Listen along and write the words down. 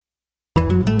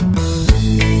I'm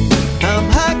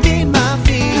hiking my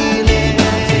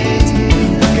feelings,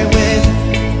 working with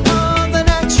all the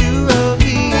natural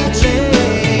healing.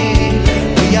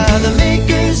 We are the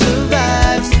makers of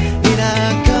vibes in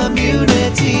our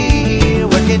community,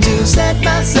 working to set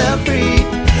myself free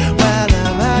while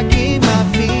I'm hiking my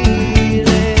feelings.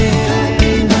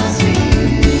 Hiking my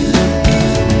feelings.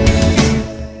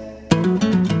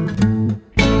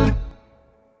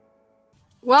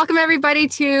 Welcome everybody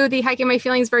to the Hiking My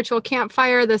Feelings virtual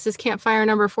campfire. This is campfire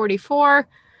number 44.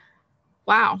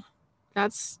 Wow,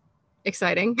 that's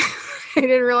exciting. I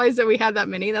didn't realize that we had that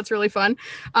many. That's really fun.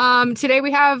 Today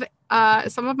we have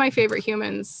some of my favorite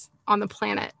humans on the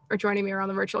planet are joining me around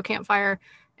the virtual campfire,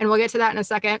 and we'll get to that in a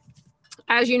second.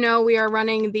 As you know, we are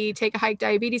running the Take a Hike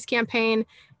Diabetes campaign,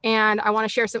 and I want to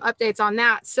share some updates on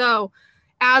that. So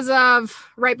as of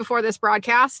right before this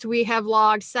broadcast, we have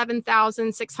logged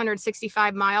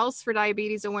 7,665 miles for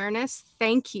diabetes awareness.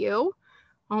 Thank you.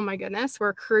 Oh my goodness,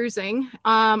 we're cruising.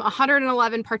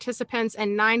 111 participants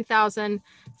and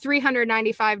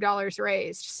 $9,395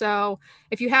 raised. So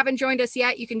if you haven't joined us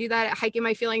yet, you can do that at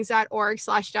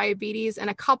hikingmyfeelings.org/diabetes.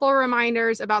 And a couple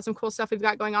reminders about some cool stuff we've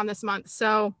got going on this month.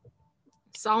 So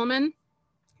Salomon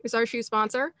is our shoe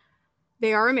sponsor.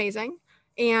 They are amazing.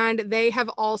 And they have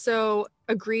also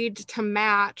agreed to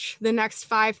match the next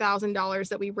 $5,000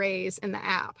 that we raise in the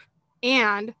app.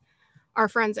 And our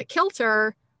friends at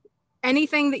Kilter,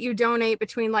 anything that you donate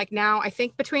between now and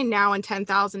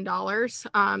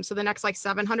 $10,000, so the next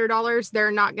 $700,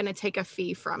 they're not going to take a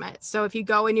fee from it. So if you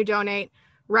go and you donate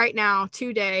right now,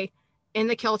 today, in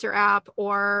the Kilter app,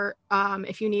 or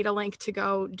if you need a link to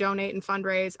go donate and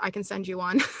fundraise, I can send you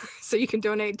one. So you can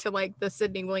donate to the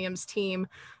Sydney Williams team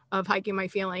of Hiking My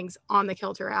Feelings on the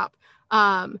Kilter app.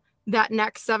 That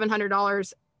next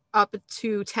 $700 up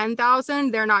to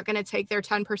 $10,000, they're not going to take their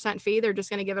 10% fee. They're just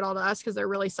going to give it all to us because they're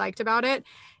really psyched about it.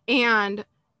 And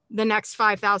the next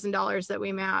 $5,000 that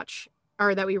we match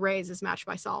or that we raise is matched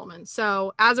by Salomon.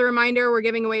 So as a reminder, we're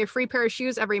giving away a free pair of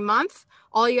shoes every month.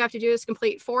 All you have to do is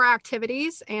complete 4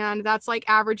 activities, and that's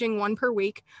averaging 1 per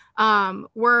week.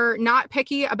 We're not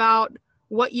picky about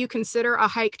what you consider a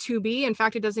hike to be. In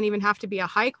fact, it doesn't even have to be a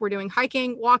hike. We're doing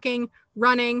hiking, walking,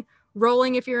 running,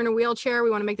 rolling if you're in a wheelchair. We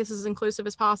want to make this as inclusive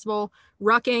as possible.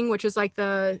 Rucking, which is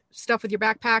the stuff with your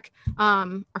backpack.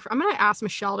 I'm going to ask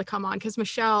Michelle to come on because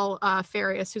Michelle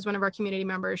Farias, who's one of our community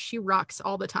members, she rucks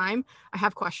all the time. I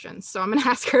have questions, so I'm going to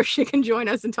ask her if she can join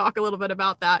us and talk a little bit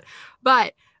about that.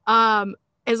 But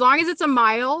as long as it's a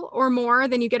mile or more,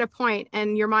 then you get a point,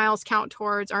 and your miles count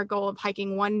towards our goal of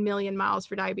hiking 1 million miles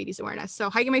for diabetes awareness. So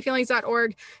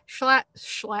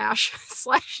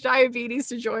hikingmyfeelings.org/diabetes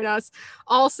to join us.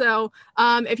 Also,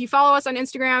 if you follow us on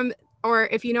Instagram, or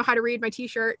if you know how to read my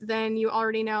t-shirt, then you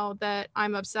already know that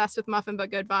I'm obsessed with Muffin But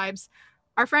Good Vibes.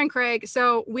 Our friend Craig.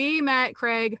 So we met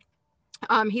Craig.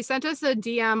 He sent us a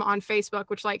DM on Facebook,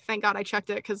 which thank God I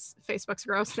checked it because Facebook's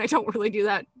gross and I don't really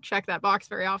check that box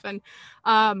very often.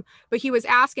 But he was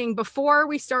asking before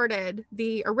we started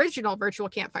the original virtual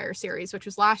campfire series, which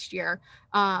was last year.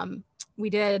 We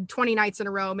did 20 nights in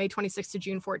a row, May 26th to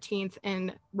June 14th,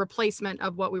 in replacement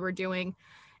of what we were doing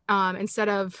instead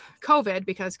of COVID,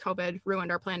 because COVID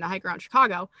ruined our plan to hike around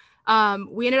Chicago.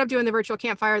 We ended up doing the virtual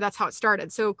campfire. That's how it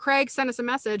started. So Craig sent us a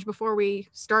message before we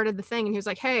started the thing, and he was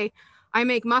like, hey, I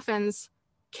make muffins.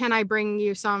 Can I bring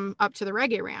you some up to the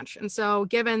Reggae Ranch? And so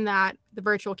given that the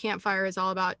virtual campfire is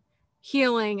all about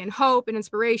healing and hope and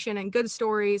inspiration and good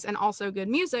stories and also good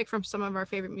music from some of our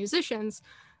favorite musicians,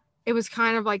 it was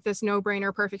kind of this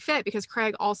no-brainer perfect fit, because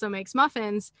Craig also makes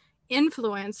muffins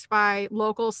influenced by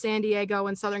local San Diego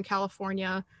and Southern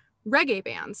California reggae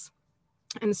bands.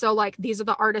 And so these are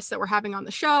the artists that we're having on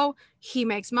the show. He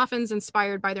makes muffins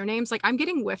inspired by their names. I'm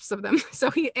getting whiffs of them.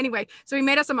 So he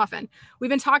made us a muffin. We've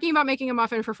been talking about making a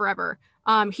muffin for forever.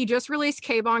 He just released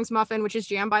K-Bong's muffin, which is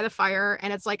Jam by the Fire.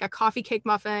 And it's a coffee cake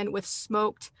muffin with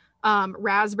smoked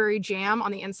raspberry jam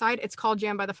on the inside. It's called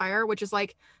Jam by the Fire, which is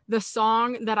the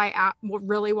song that I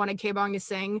really wanted K-Bong to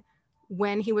sing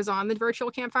when he was on the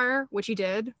virtual campfire, which he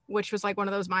did, which was one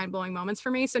of those mind-blowing moments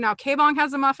for me. So now K-Bong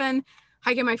has a muffin.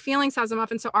 Hiking My Feelings has a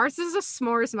muffin. So ours is a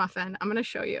s'mores muffin. I'm going to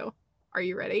show you. Are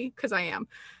you ready? Because I am.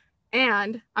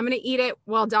 And I'm going to eat it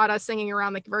while Dada's singing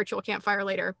around the virtual campfire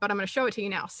later, but I'm going to show it to you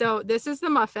now. So this is the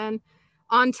muffin.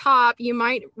 On top, you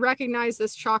might recognize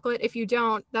this chocolate. If you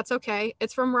don't, that's okay.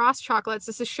 It's from Ross Chocolates.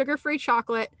 This is sugar-free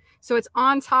chocolate. So it's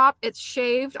on top, it's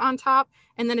shaved on top,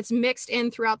 and then it's mixed in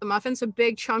throughout the muffin. So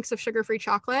big chunks of sugar-free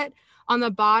chocolate. On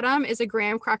the bottom is a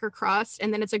graham cracker crust,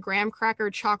 and then it's a graham cracker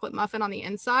chocolate muffin on the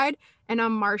inside and a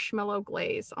marshmallow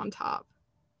glaze on top.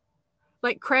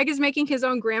 Like Craig is making his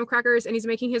own graham crackers and he's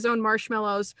making his own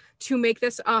marshmallows to make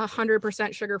this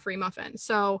 100% sugar-free muffin.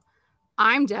 So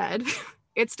I'm dead.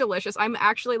 It's delicious. I'm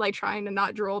actually like trying to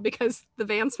not drool because the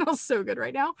van smells so good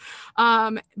right now.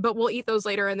 But we'll eat those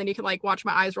later and then you can like watch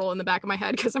my eyes roll in the back of my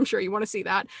head because I'm sure you want to see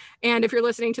that. And if you're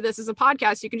listening to this as a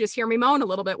podcast, you can just hear me moan a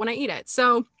little bit when I eat it.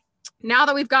 So now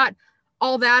that we've got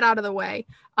all that out of the way,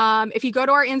 if you go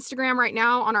to our Instagram right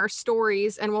now on our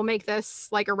stories, and we'll make this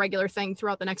like a regular thing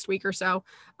throughout the next week or so,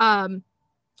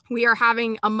 we are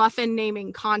having a muffin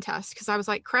naming contest. Because I was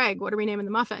like, Craig, what are we naming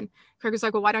the muffin? Craig was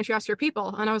like, well, why don't you ask your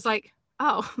people? And I was like,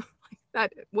 oh,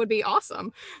 that would be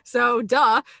awesome. So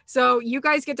duh. So you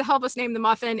guys get to help us name the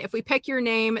muffin. If we pick your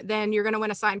name, then you're going to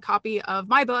win a signed copy of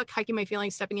my book, Hiking My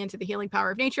Feelings, Stepping Into the Healing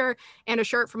Power of Nature, and a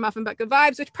shirt from Muffin But Good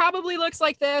Vibes, which probably looks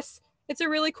like this. It's a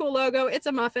really cool logo. It's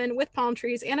a muffin with palm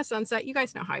trees and a sunset. You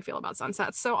guys know how I feel about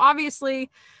sunsets. So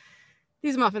obviously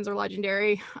these muffins are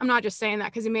legendary. I'm not just saying that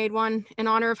because he made one in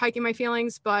honor of Hiking My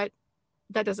Feelings, but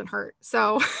that doesn't hurt.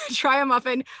 So try a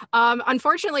muffin.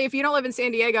 Unfortunately, if you don't live in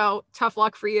San Diego, tough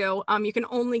luck for you. You can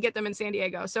only get them in San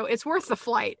Diego. So it's worth the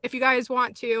flight. If you guys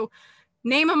want to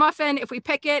name a muffin, if we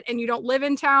pick it and you don't live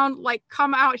in town, like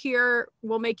come out here,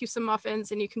 we'll make you some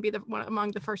muffins and you can be one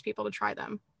among the first people to try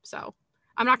them. So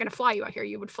I'm not going to fly you out here.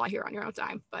 You would fly here on your own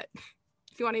time, but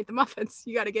if you want to eat the muffins,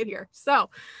 you got to get here. So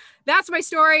that's my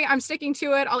story. I'm sticking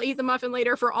to it. I'll eat the muffin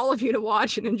later for all of you to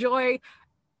watch and enjoy.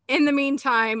 In the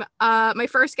meantime, my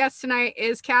first guest tonight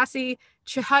is Cassie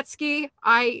Chihutsky.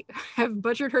 I have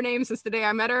butchered her name since the day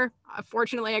I met her.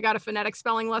 Fortunately, I got a phonetic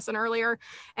spelling lesson earlier.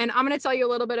 And I'm going to tell you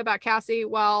a little bit about Cassie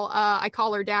while I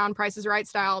call her down Price is Right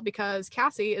style, because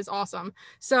Cassie is awesome.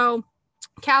 So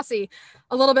Cassie,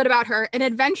 a little bit about her. An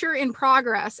adventure in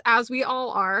progress, as we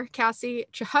all are. Cassie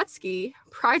Chihutsky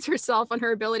prides herself on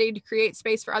her ability to create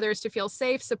space for others to feel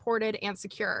safe, supported, and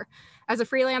secure. As a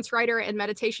freelance writer and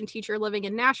meditation teacher living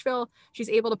in Nashville, she's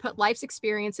able to put life's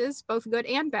experiences, both good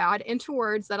and bad, into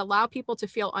words that allow people to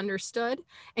feel understood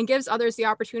and gives others the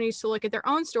opportunities to look at their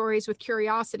own stories with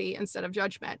curiosity instead of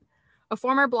judgment. A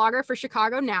former blogger for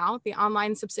Chicago Now, the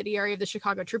online subsidiary of the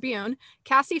Chicago Tribune,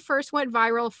 Cassie first went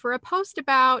viral for a post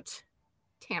about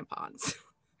tampons.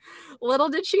 Little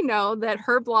did she know that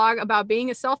her blog about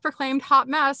being a self-proclaimed hot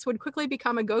mess would quickly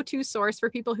become a go-to source for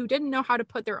people who didn't know how to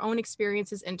put their own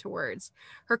experiences into words.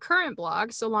 Her current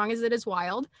blog, So Long As It Is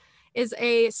Wild, is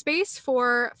a space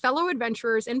for fellow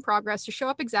adventurers in progress to show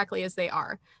up exactly as they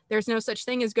are. There's no such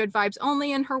thing as good vibes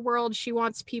only in her world. She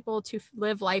wants people to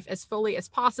live life as fully as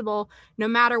possible, no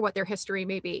matter what their history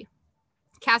may be.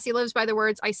 Cassie lives by the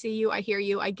words, I see you, I hear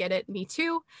you, I get it, me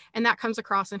too, and that comes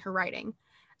across in her writing.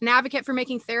 An advocate for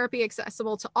making therapy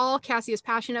accessible to all, Cassie is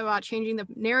passionate about changing the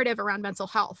narrative around mental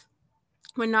health.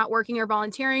 When not working or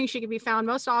volunteering, she can be found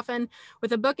most often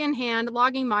with a book in hand,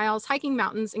 logging miles, hiking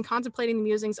mountains, and contemplating the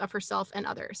musings of herself and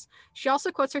others. She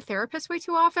also quotes her therapist way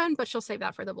too often, but she'll save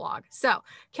that for the blog. So,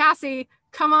 Cassie,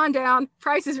 come on down.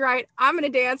 Price is right. I'm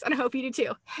going to dance, and I hope you do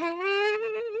too. Hey,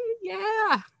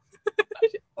 yeah.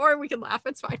 Or we can laugh.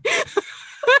 It's fine.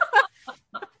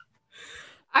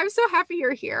 I'm so happy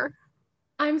you're here.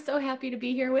 I'm so happy to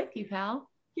be here with you, pal.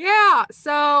 Yeah.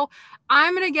 So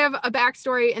I'm going to give a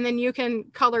backstory and then you can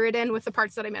color it in with the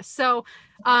parts that I missed. So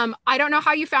I don't know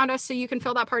how you found us, so you can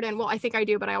fill that part in. Well, I think I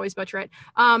do, but I always butcher it.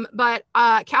 But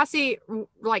Cassie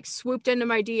like swooped into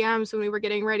my DMs when we were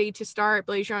getting ready to start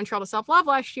Blaze Your Own Trail to Self-Love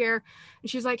last year.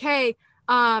 And she's like, hey,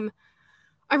 I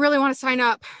really want to sign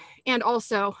up. And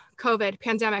also COVID,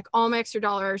 pandemic, all my extra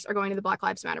dollars are going to the Black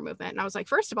Lives Matter movement. And I was like,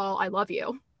 first of all, I love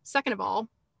you. Second of all,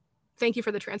 thank you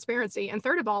for the transparency. And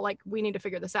third of all, like, we need to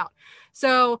figure this out.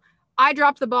 So I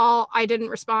dropped the ball. I didn't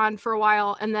respond for a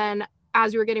while. And then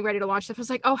as we were getting ready to launch stuff, I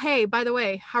was like, oh, hey, by the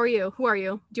way, how are you? Who are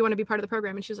you? Do you want to be part of the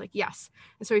program? And she was like, yes.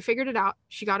 And so we figured it out.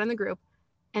 She got in the group.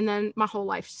 And then my whole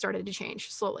life started to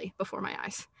change slowly before my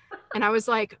eyes. And I was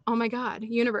like, oh my God,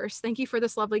 universe, thank you for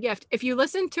this lovely gift. If you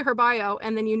listen to her bio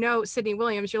and then you know Sydney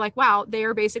Williams, you're like, wow, they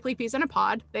are basically peas in a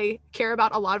pod. They care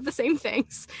about a lot of the same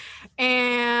things.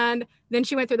 And then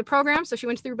she went through the program. So she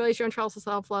went through Blaze Your Own Trail to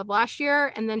Self-Love last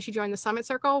year. And then she joined the Summit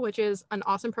Circle, which is an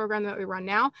awesome program that we run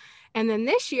now. And then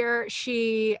this year,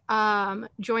 she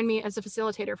joined me as a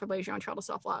facilitator for Blaze Your Own Trail to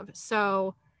Self-Love.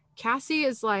 So Cassie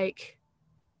is like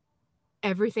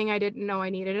everything I didn't know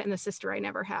I needed and the sister I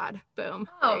never had. Boom.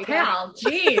 Oh, pal,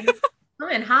 geez. I'm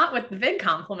in hot with the big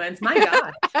compliments. My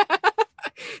God.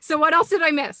 So what else did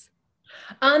I miss?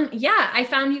 Yeah, I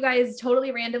found you guys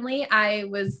totally randomly. I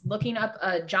was looking up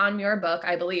a John Muir book,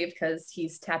 I believe, because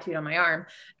he's tattooed on my arm.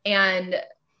 And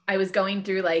I was going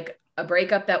through like a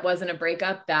breakup that wasn't a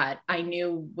breakup that I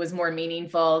knew was more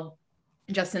meaningful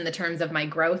just in the terms of my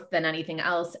growth than anything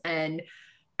else. And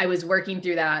I was working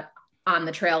through that on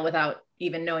the trail without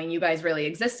even knowing you guys really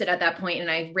existed at that point. And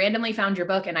I randomly found your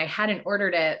book and I hadn't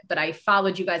ordered it, but I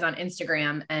followed you guys on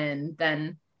Instagram, and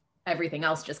then everything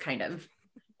else just kind of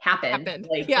happened.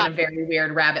 Like in a very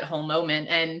weird rabbit hole moment.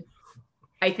 And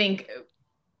I think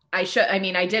I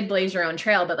did Blaze Your Own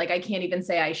Trail, but like, I can't even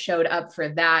say I showed up for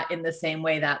that in the same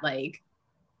way that like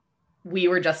we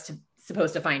were just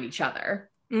supposed to find each other.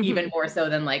 Even more so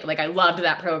than like I loved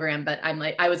that program, but I'm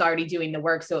like, I was already doing the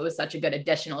work. So it was such a good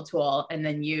additional tool. And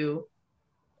then you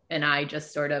and I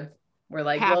just sort of were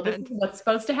like, well, this is what's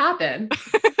supposed to happen.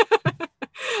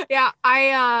 Yeah.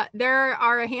 There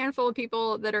are a handful of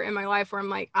people that are in my life where I'm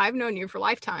like, I've known you for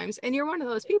lifetimes and you're one of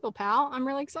those people, pal. I'm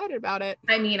really excited about it.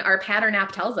 I mean, our pattern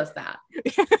app tells us that.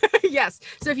 Yes.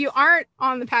 So if you aren't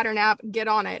on the pattern app, get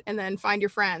on it and then find your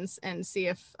friends and see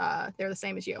if they're the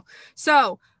same as you.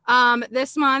 So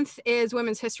this month is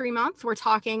Women's History Month. We're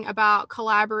talking about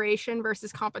collaboration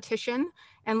versus competition.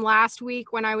 And last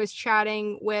week when I was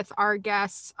chatting with our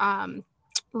guest,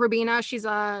 Rubina, she's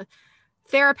a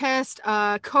therapist,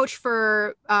 coach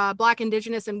for Black,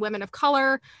 Indigenous, and women of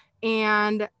color.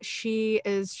 And she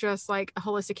is just like a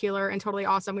holistic healer and totally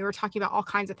awesome. We were talking about all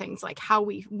kinds of things, like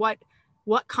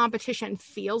what competition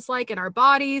feels like in our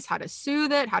bodies, how to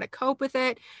soothe it, how to cope with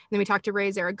it. And then we talked to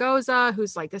Ray Zaragoza,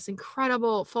 who's like this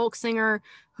incredible folk singer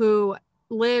who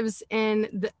lives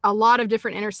in a lot of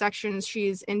different intersections.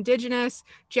 She's Indigenous,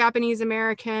 Japanese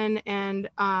American, and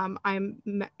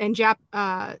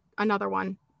another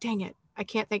one. Dang it, I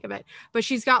can't think of it. But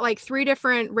she's got like 3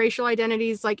 different racial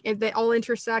identities, like they all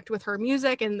intersect with her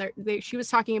music. And she was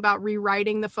talking about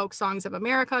rewriting the folk songs of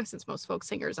America, since most folk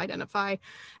singers identify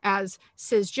as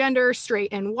cisgender,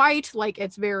 straight, and white. Like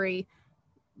it's very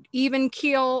even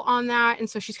keel on that. And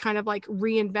so she's kind of like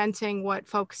reinventing what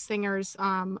folk singers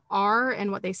are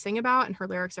and what they sing about. And her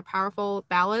lyrics are powerful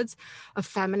ballads of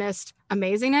feminist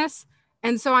amazingness.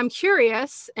 And so I'm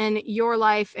curious, in your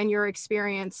life and your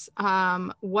experience,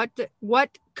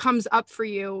 what comes up for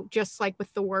you, just like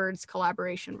with the words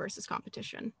collaboration versus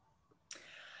competition?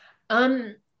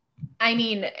 I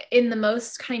mean, in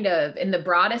the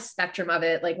broadest spectrum of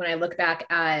it, like when I look back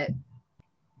at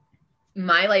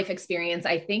my life experience,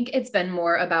 I think it's been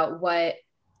more about what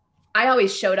I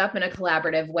always showed up in a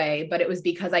collaborative way, but it was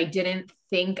because I didn't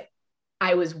think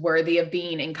I was worthy of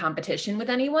being in competition with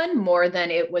anyone more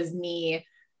than it was me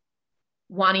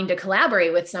wanting to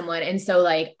collaborate with someone. And so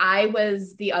like, I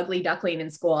was the ugly duckling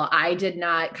in school. I did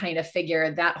not kind of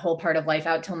figure that whole part of life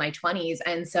out till my 20s.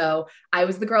 And so I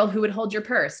was the girl who would hold your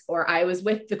purse, or I was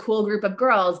with the cool group of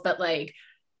girls, but like,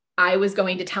 I was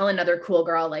going to tell another cool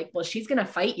girl, like, well, she's going to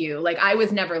fight you. Like, I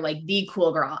was never like the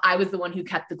cool girl. I was the one who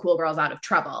kept the cool girls out of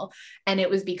trouble. And it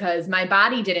was because my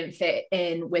body didn't fit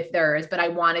in with theirs, but I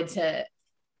wanted to,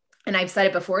 and I've said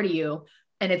it before to you,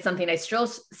 and it's something I still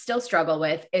struggle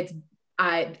with.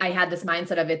 I had this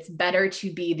mindset of it's better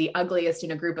to be the ugliest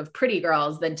in a group of pretty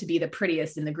girls than to be the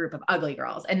prettiest in the group of ugly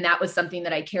girls. And that was something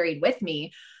that I carried with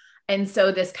me. And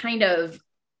so this kind of,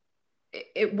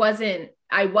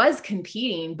 I was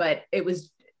competing, but it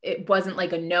wasn't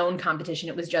like a known competition.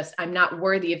 It was just, I'm not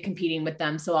worthy of competing with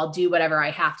them. So I'll do whatever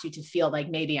I have to feel like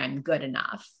maybe I'm good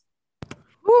enough.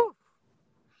 Woo.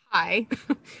 Hi.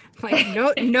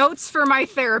 Like notes for my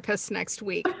therapist next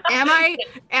week. Am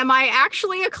I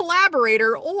actually a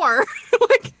collaborator, or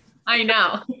like, I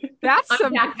know. That's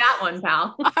unpack that one,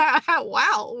 pal.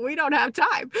 Wow, we don't have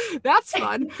time. That's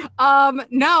fun.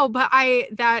 No, but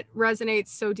that resonates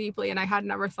so deeply, and I had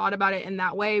never thought about it in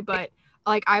that way. But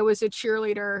like, I was a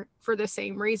cheerleader for the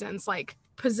same reasons. Like,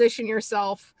 position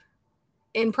yourself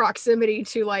in proximity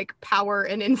to like power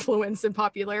and influence and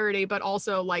popularity, but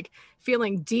also like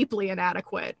feeling deeply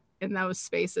inadequate in those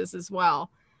spaces as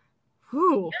well.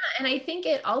 Whew. Yeah, and I think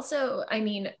it also, I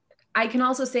mean, I can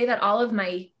also say that all of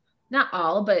my, not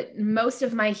all, but most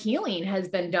of my healing has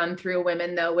been done through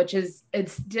women though, which is,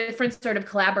 it's different sort of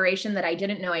collaboration that I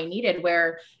didn't know I needed,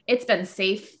 where it's been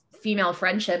safe female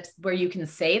friendships where you can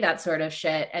say that sort of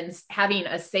shit, and having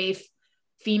a safe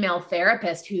female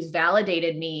therapist who's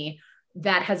validated me,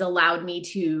 that has allowed me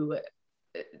to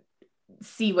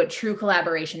see what true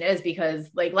collaboration is. Because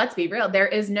like, let's be real,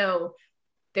 the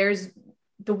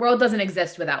world doesn't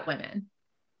exist without women.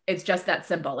 It's just that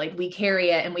simple. Like, we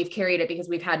carry it, and we've carried it because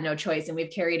we've had no choice, and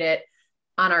we've carried it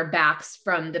on our backs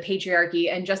from the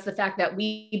patriarchy, and just the fact that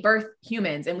we birth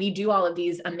humans and we do all of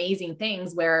these amazing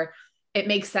things, where it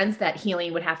makes sense that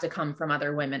healing would have to come from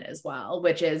other women as well,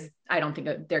 which is, I don't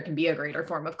think there can be a greater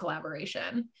form of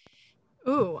collaboration.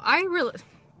 Ooh,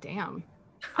 damn.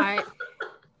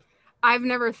 I've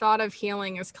never thought of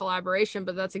healing as collaboration,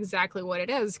 but that's exactly what it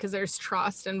is, because there's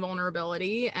trust and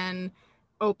vulnerability and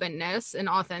openness and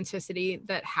authenticity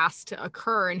that has to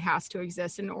occur and has to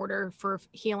exist in order for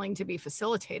healing to be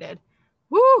facilitated.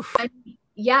 Woo!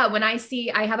 Yeah, when I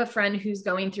have a friend who's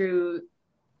going through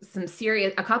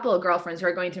a couple of girlfriends who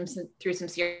are going through some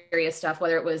serious stuff,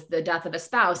 whether it was the death of a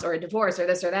spouse or a divorce or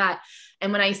this or that.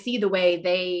 And when I see the way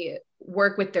they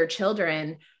work with their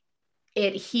children,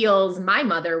 it heals my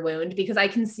mother wound, because I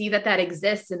can see that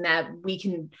exists and that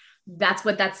that's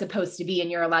what that's supposed to be. And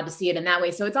you're allowed to see it in that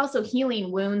way. So it's also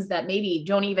healing wounds that maybe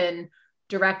don't even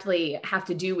directly have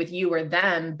to do with you or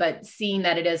them, but seeing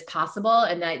that it is possible,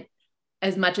 and that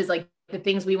as much as like the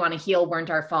things we want to heal weren't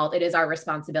our fault, it is our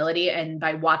responsibility. And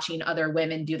by watching other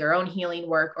women do their own healing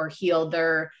work or heal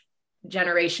their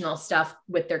generational stuff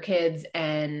with their kids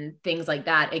and things like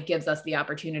that, it gives us the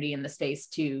opportunity and the space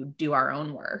to do our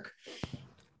own work.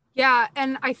 Yeah.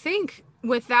 And I think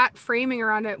with that framing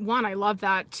around it, one, I love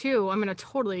that too. I'm going to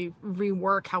totally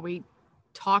rework how we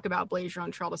talk about Blaze Your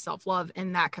Own Trail to Self-Love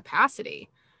in that capacity,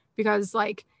 because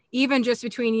like, even just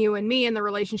between you and me and the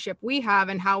relationship we have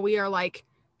and how we are like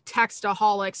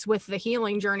textaholics with the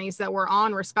healing journeys that we're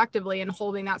on respectively and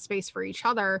holding that space for each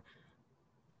other,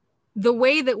 the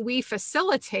way that we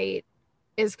facilitate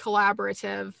is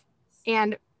collaborative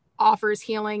and offers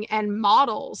healing and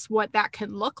models what that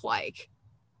can look like.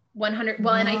 100.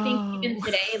 Well, and I think even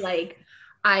today, like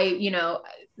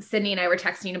Sydney and I were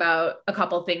texting about a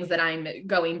couple things that I'm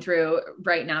going through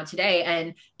right now today.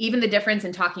 And even the difference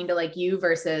in talking to like you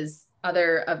versus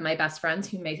other of my best friends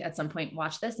who may at some point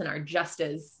watch this and are just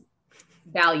as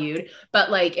valued, but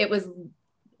like, it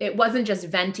wasn't just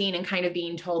venting and kind of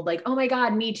being told like, oh my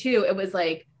God, me too. It was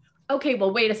like, okay,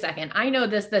 well, wait a second. I know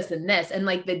this, this, and this. And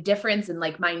like the difference in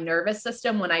like my nervous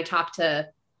system when I talk to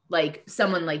like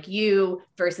someone like you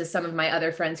versus some of my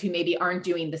other friends who maybe aren't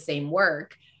doing the same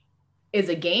work is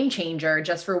a game changer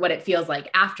just for what it feels like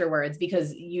afterwards,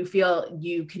 because you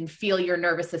can feel your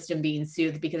nervous system being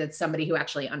soothed because it's somebody who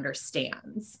actually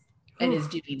understands and is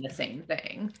doing the same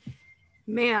thing.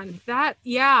 Man,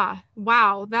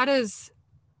 wow.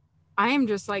 I am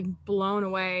just like blown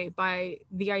away by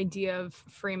the idea of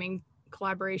framing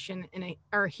collaboration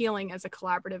or healing as a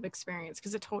collaborative experience,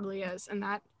 because it totally is. And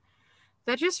that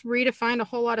just redefined a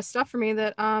whole lot of stuff for me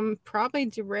that probably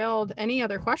derailed any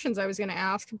other questions I was going to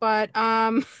ask, but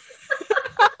that's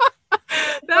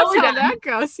how that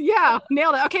goes. Yeah,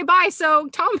 nailed it. Okay, bye. So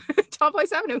Tom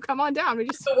Place Avenue, come on down.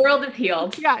 The world is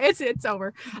healed. Yeah, it's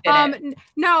over.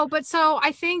 No, but so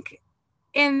I think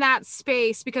in that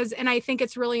space, and I think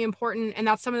it's really important, and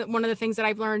that's one of the things that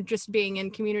I've learned just being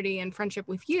in community and friendship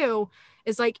with you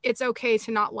is like, it's okay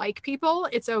to not like people.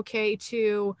 It's okay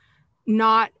to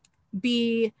not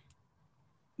be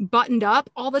buttoned up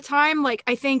all the time. Like,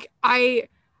 I think I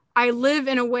live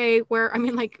in a way where, I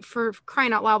mean, like, for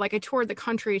crying out loud, like I toured the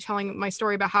country telling my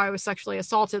story about how I was sexually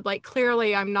assaulted. Like,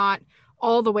 clearly I'm not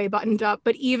all the way buttoned up,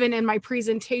 but even in my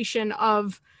presentation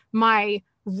of my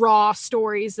raw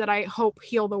stories that I hope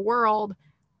heal the world,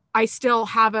 I still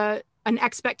have an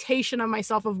expectation of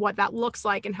myself of what that looks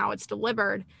like and how it's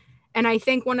delivered. And I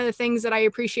think one of the things that I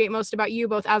appreciate most about you,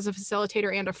 both as a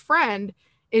facilitator and a friend,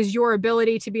 is your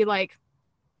ability to be like,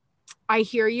 I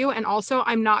hear you. And also,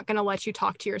 I'm not going to let you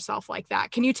talk to yourself like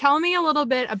that. Can you tell me a little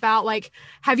bit about, like,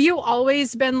 have you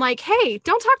always been like, hey,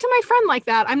 don't talk to my friend like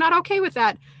that. I'm not okay with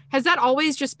that. Has that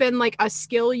always just been like a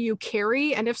skill you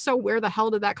carry? And if so, where the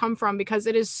hell did that come from? Because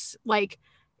it is like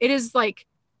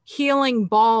healing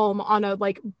balm on a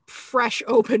like fresh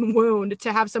open wound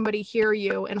to have somebody hear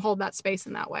you and hold that space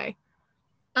in that way.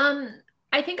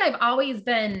 I think I've always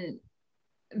been,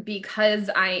 because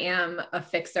I am a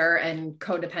fixer and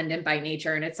codependent by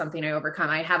nature, and it's something I overcome.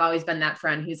 I have always been that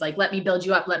friend who's like, let me build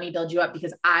you up,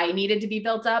 because I needed to be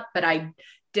built up, but I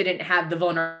didn't have the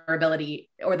vulnerability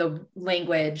or the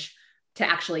language to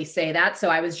actually say that. So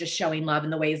I was just showing love in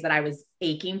the ways that I was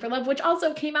aching for love, which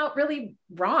also came out really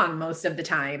wrong most of the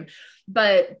time.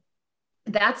 But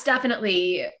that's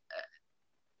definitely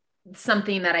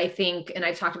something that I think, and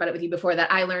I've talked about it with you before,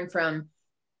 that I learned from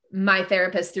my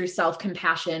therapist through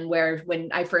self-compassion, where when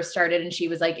I first started, and she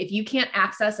was like, if you can't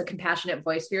access a compassionate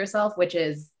voice for yourself, which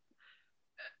is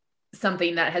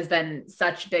something that has been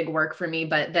such big work for me,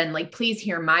 but then like, please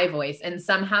hear my voice. And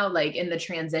somehow like in the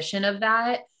transition of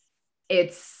that,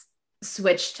 it's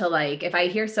switched to like, if I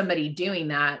hear somebody doing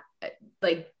that,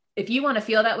 like, if you want to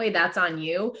feel that way, that's on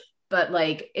you. But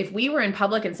like, if we were in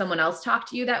public and someone else talked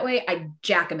to you that way, I'd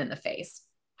jack them in the face.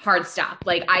 Hard stop.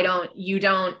 Like,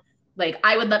 like,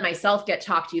 I would let myself get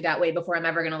talked to you that way before I'm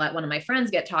ever going to let one of my friends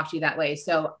get talked to you that way.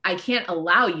 So I can't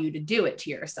allow you to do it to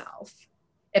yourself.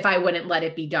 if I wouldn't let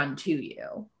it be done to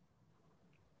you.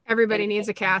 Everybody needs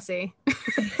a Cassie.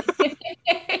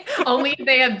 Only if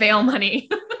they have bail money.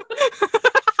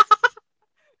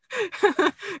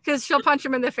 Because she'll punch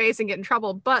him in the face and get in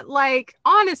trouble. But like,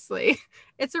 honestly,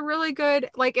 it's a really good,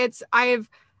 like, it's, I've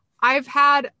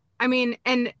had, I mean,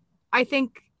 and I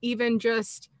think even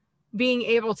just being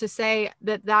able to say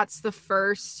that this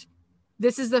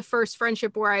is the first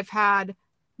friendship where I've had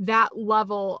that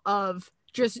level of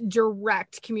just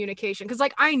direct communication. Cause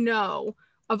like, I know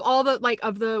of all the, like,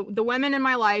 of the women in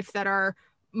my life that are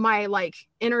my like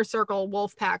inner circle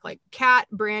wolf pack, like Kat,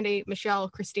 Brandy, Michelle,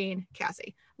 Christine,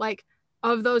 Cassie, like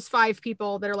of those 5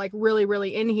 people that are like really,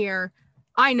 really in here,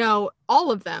 I know all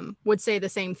of them would say the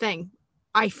same thing.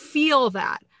 I feel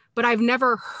that, but I've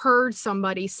never heard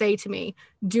somebody say to me,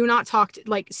 do not talk to,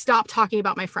 like, stop talking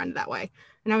about my friend that way.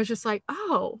 And I was just like,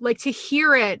 oh, like to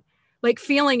hear it, like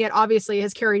feeling it obviously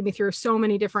has carried me through so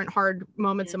many different hard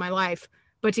moments in my life,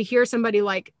 but to hear somebody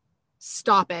like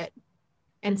stop it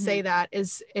and say that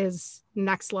is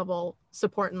next level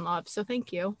support and love. So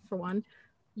thank you for one.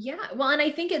 Yeah. Well, and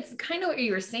I think it's kind of what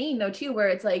you were saying though, too, where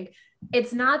it's like,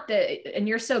 it's not that, and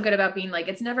you're so good about being like,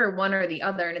 it's never one or the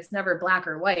other, and it's never black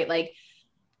or white. Like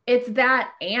it's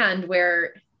that, and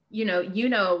where,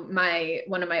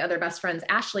 one of my other best friends,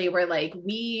 Ashley, where like,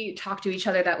 we talk to each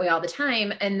other that way all the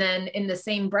time. And then in the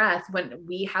same breath, when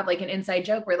we have like an inside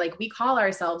joke where like, we call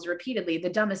ourselves repeatedly the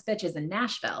dumbest bitches in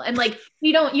Nashville. And like,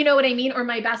 we don't, you know what I mean? Or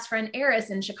my best friend, Eris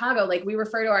in Chicago, like we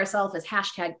refer to ourselves as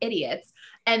 #idiots.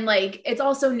 And like, it's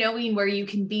also knowing where you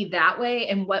can be that way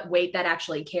and what weight that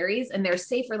actually carries. And there's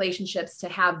safe relationships to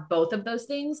have both of those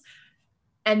things.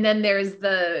 And then there's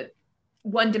the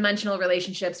one-dimensional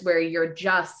relationships where you're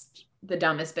just the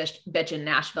dumbest bitch in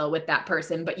Nashville with that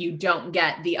person, but you don't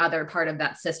get the other part of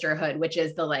that sisterhood, which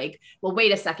is the like, well,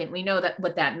 wait a second, we know that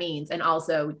what that means. And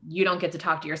also you don't get to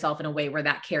talk to yourself in a way where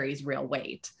that carries real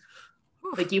weight.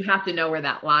 Like you have to know where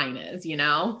that line is,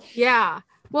 Yeah.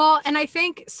 Well, and I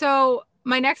think, so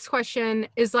my next question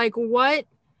is like, what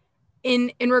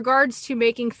in regards to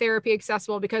making therapy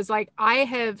accessible, because like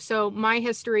so my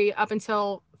history up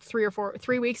until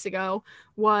 3 weeks ago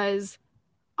was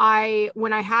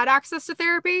when I had access to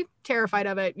therapy, terrified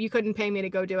of it. You couldn't pay me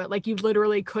to go do it. Like you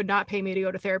literally could not pay me to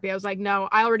go to therapy. I was like, no,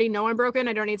 I already know I'm broken.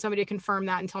 I don't need somebody to confirm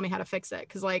that and tell me how to fix it.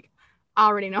 Cause like, I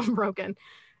already know I'm broken.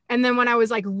 And then when I was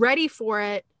like ready for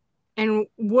it and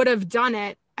would have done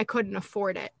it, I couldn't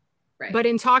afford it. Right. But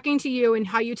in talking to you and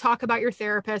how you talk about your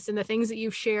therapist and the things that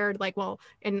you've shared, like, well,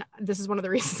 and this is one of the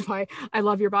reasons why I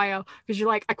love your bio, because you're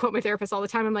like, I quote my therapist all the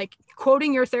time. I'm like,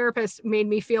 quoting your therapist made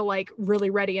me feel like really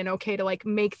ready and okay to like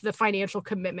make the financial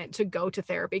commitment to go to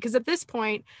therapy. Because at this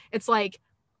point, it's like,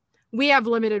 we have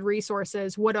limited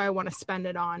resources. What do I want to spend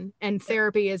it on? And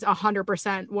therapy is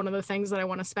 100% one of the things that I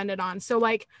want to spend it on. So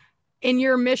like in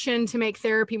your mission to make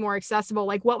therapy more accessible,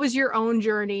 like what was your own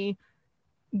journey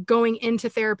going into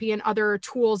therapy and other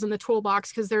tools in the toolbox?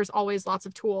 Because there's always lots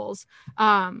of tools.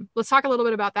 Let's talk a little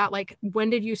bit about that. Like, when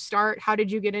did you start? How did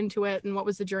you get into it? And what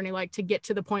was the journey like to get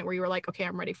to the point where you were like, okay,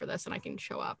 I'm ready for this and I can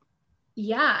show up?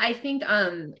 Yeah, I think,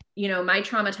 my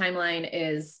trauma timeline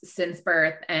is since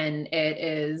birth, and it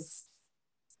is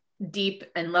deep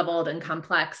and leveled and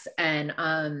complex. And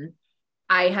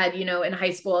I had, in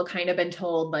high school kind of been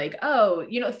told like, oh,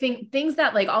 things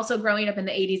that like also growing up in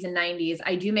the 80s and 90s,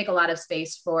 I do make a lot of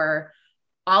space for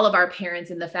all of our parents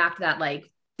in the fact that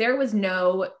like, there was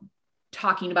no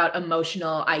talking about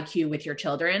emotional IQ with your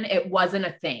children. It wasn't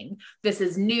a thing. This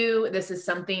is new. This is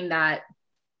something that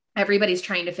everybody's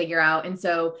trying to figure out. And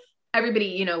so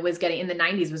everybody, was getting in the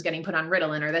 90s was getting put on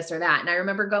Ritalin or this or that. And I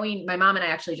remember my mom and I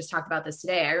actually just talked about this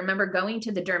today. I remember going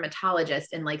to the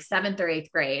dermatologist in like 7th or 8th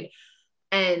grade.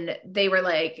 And they were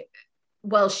like,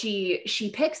 well, she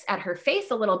picks at her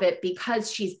face a little bit because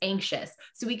she's anxious.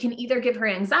 So we can either give her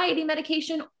anxiety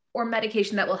medication or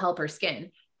medication that will help her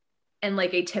skin. And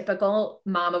like a typical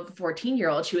mom of a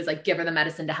 14-year-old, she was like, give her the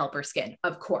medicine to help her skin.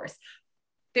 Of course.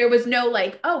 There was no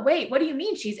like, oh, wait, what do you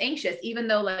mean she's anxious? Even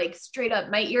though like straight up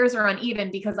my ears are uneven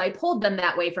because I pulled them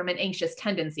that way from an anxious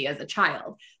tendency as a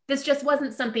child. This just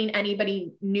wasn't something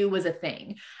anybody knew was a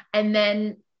thing. And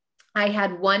then I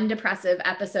had one depressive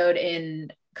episode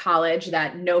in college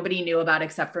that nobody knew about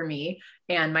except for me.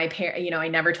 And my parents, I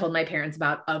never told my parents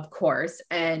about, of course.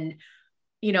 And,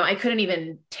 I couldn't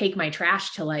even take my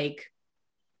trash to like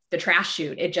the trash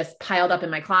chute. It just piled up in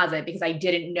my closet because I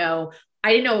didn't know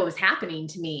what was happening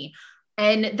to me.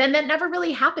 And then that never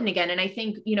really happened again. And I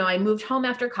think, I moved home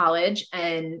after college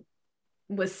and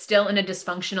was still in a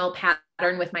dysfunctional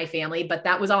pattern with my family, but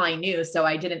that was all I knew. So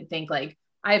I didn't think like,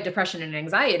 I have depression and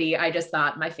anxiety. I just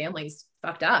thought my family's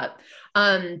fucked up.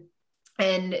 And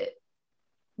And,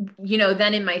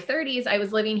 then in my 30s, I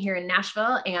was living here in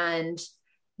Nashville and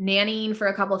nannying for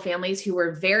a couple of families who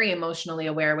were very emotionally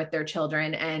aware with their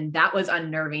children. And that was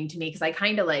unnerving to me because I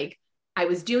kind of I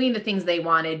was doing the things they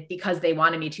wanted because they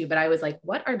wanted me to, but I was like,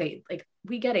 what are they like?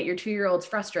 We get it. Your 2-year-old's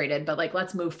frustrated, but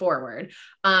let's move forward.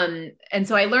 And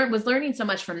so I was learning so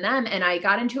much from them. And I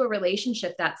got into a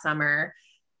relationship that summer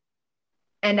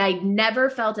and I never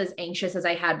felt as anxious as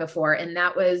I had before. And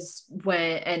that was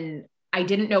and I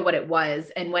didn't know what it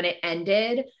was. And when it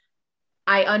ended,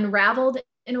 I unraveled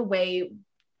in a way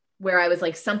where I was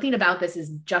like, something about this is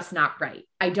just not right.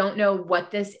 I don't know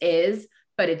what this is,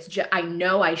 but it's just, I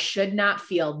know I should not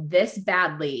feel this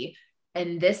badly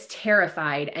and this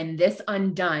terrified and this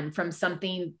undone from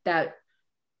something that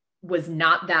was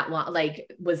not that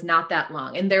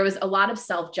long. And there was a lot of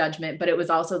self-judgment, but it was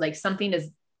also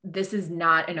this is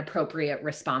not an appropriate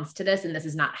response to this. And this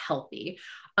is not healthy.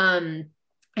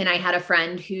 And I had a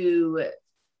friend who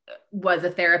was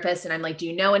a therapist and I'm like, do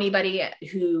you know anybody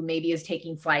who maybe is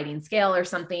taking sliding scale or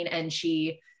something? And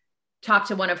she talked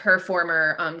to one of her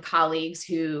former colleagues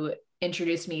who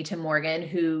introduced me to Morgan,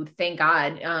 who, thank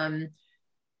God,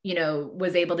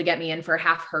 was able to get me in for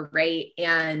half her rate.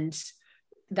 And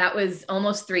that was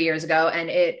almost 3 years ago. And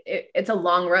it's a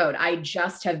long road. I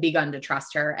just have begun to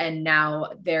trust her. And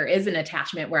now there is an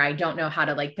attachment where I don't know how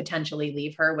to potentially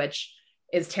leave her, which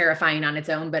is terrifying on its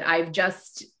own. But I've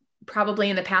just probably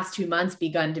in the past 2 months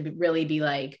begun to really be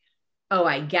like, oh,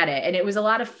 I get it. And it was a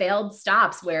lot of failed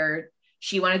stops where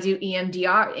she wanted to do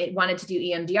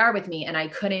EMDR with me. And I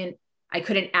couldn't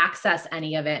access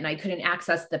any of it. And I couldn't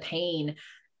access the pain.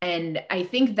 And I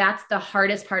think that's the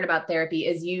hardest part about therapy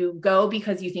is you go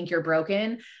because you think you're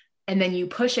broken. And then you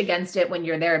push against it when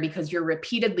you're there because you're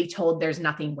repeatedly told there's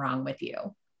nothing wrong with you.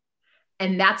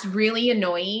 And that's really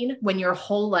annoying when your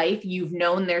whole life you've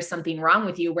known there's something wrong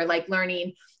with you. We're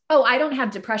learning, oh, I don't have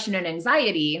depression and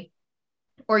anxiety.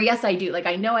 Or yes, I do.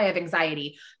 I know I have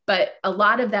anxiety, but a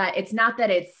lot of that, it's not that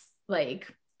it's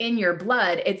in your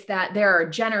blood. It's that there are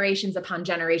generations upon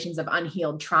generations of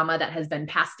unhealed trauma that has been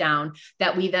passed down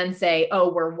that we then say,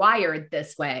 oh, we're wired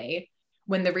this way.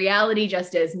 When the reality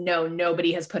just is, no,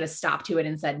 nobody has put a stop to it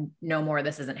and said, no more,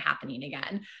 this isn't happening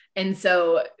again. And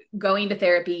so going to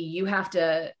therapy,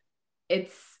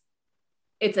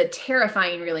 it's a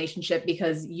terrifying relationship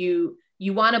because you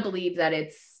want to believe that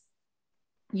it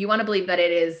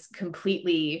is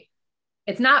completely,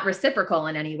 it's not reciprocal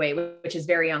in any way, which is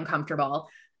very uncomfortable.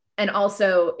 And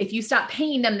also if you stop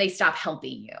paying them, they stop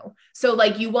helping you. So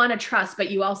you want to trust, but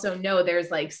you also know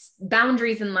there's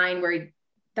boundaries in line where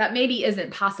that maybe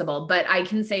isn't possible. But I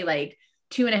can say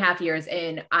 2.5 years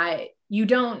in,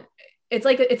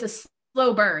 it's a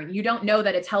slow burn. You don't know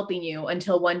that it's helping you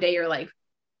until one day you're like,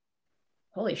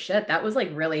 holy shit, that was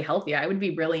really healthy. I would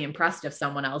be really impressed if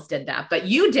someone else did that, but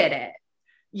you did it,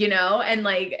 and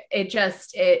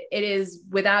it is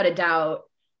without a doubt.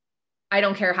 I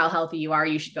don't care how healthy you are.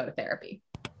 You should go to therapy.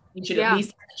 You should at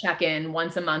least check in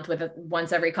once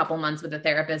every couple months with a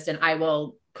therapist. And I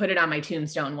will put it on my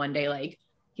tombstone one day.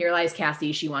 Here lies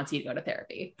Cassie. She wants you to go to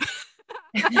therapy.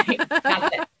 That's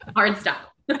it. Hard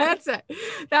stop. That's it.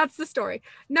 That's the story.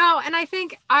 No. And I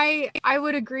think I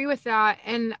would agree with that.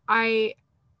 And I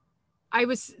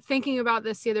was thinking about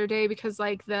this the other day because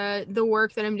the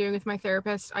work that I'm doing with my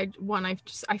therapist, I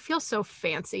feel so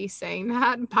fancy saying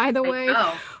that, by the way,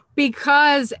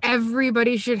 because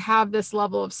everybody should have this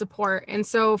level of support. And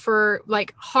so for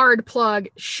hard plug,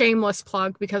 shameless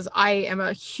plug, because I am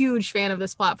a huge fan of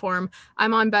this platform.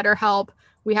 I'm on BetterHelp.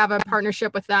 We have a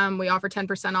partnership with them. We offer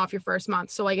 10% off your first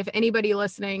month. So if anybody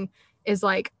listening is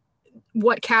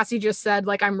what Cassie just said,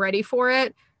 I'm ready for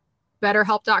it,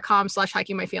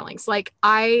 BetterHelp.com/hikingmyfeelings.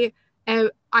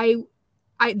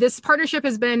 This partnership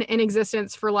has been in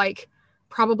existence for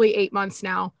probably 8 months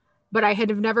now, but I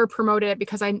had never promoted it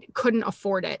because I couldn't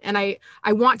afford it. And I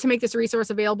want to make this resource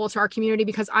available to our community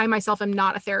because I myself am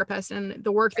not a therapist. And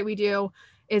the work that we do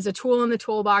is a tool in the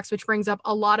toolbox, which brings up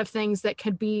a lot of things that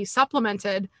could be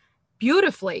supplemented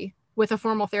beautifully with a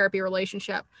formal therapy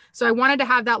relationship. So I wanted to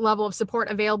have that level of support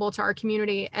available to our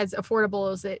community as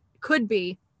affordable as it could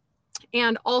be.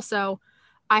 And also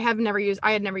I had never used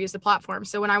the platform.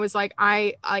 So when I was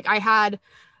I had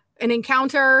an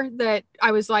encounter that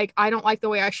I was I don't like the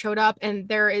way I showed up, and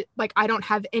I don't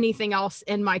have anything else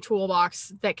in my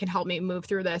toolbox that can help me move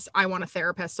through this. I want a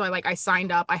therapist. So I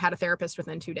signed up. I had a therapist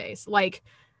within 2 days.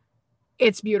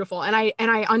 It's beautiful. And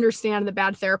I understand the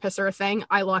bad therapists are a thing.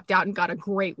 I lucked out and got a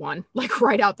great one,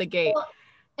 right out the gate. Well,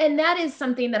 and that is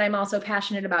something that I'm also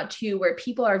passionate about too, where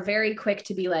people are very quick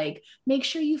to be make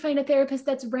sure you find a therapist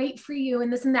that's right for you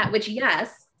and this and that, which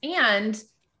yes. And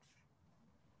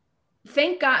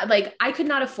thank God, like I could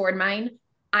not afford mine.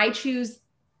 I choose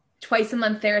twice a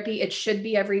month therapy. It should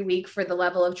be every week for the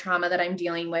level of trauma that I'm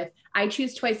dealing with. I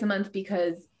choose twice a month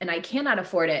because, and I cannot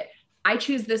afford it. I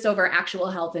choose this over actual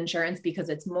health insurance because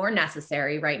it's more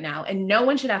necessary right now. And no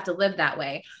one should have to live that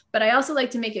way. But I also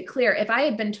like to make it clear, if I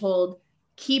had been told,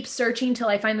 keep searching till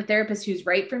I find the therapist who's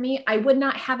right for me, I would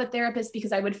not have a therapist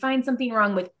because I would find something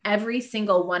wrong with every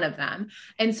single one of them.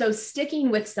 And so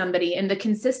sticking with somebody and the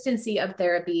consistency of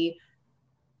therapy,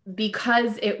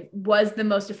 because it was the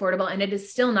most affordable, and it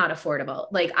is still not affordable.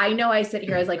 Like, I know I sit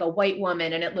here as like a white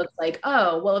woman and it looks like,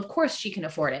 oh, well, of course she can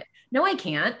afford it. No, I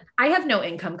can't. I have no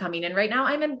income coming in right now.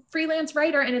 I'm a freelance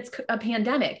writer and it's a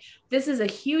pandemic. This is a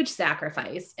huge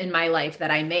sacrifice in my life that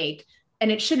I make,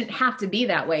 and it shouldn't have to be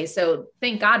that way. So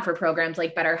thank God for programs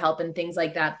like BetterHelp and things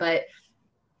like that. But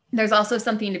there's also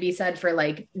something to be said for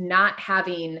like not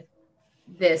having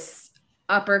this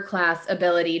upper class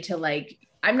ability to like,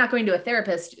 I'm not going to a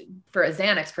therapist for a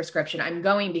Xanax prescription. I'm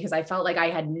going because I felt like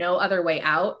I had no other way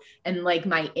out. And like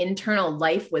my internal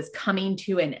life was coming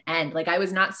to an end. Like I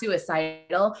was not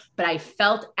suicidal, but I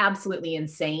felt absolutely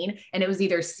insane. And it was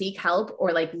either seek help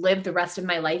or like live the rest of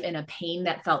my life in a pain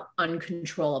that felt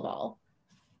uncontrollable.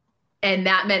 And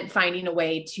that meant finding a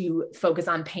way to focus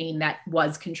on pain that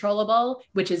was controllable,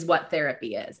 which is what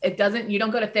therapy is. It doesn't, you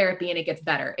don't go to therapy and it gets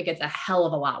better. It gets a hell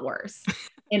of a lot worse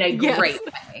in a great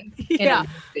way. In a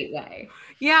great way.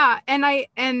 Yeah. And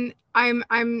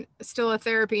I'm still a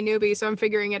therapy newbie, so I'm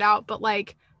figuring it out. But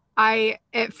like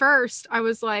at first I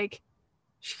was like,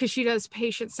 because she does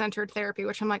patient-centered therapy,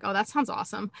 which I'm like, oh, that sounds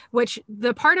awesome. Which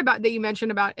the part about that you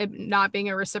mentioned about it not being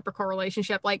a reciprocal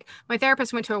relationship, like my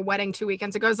therapist went to a wedding 2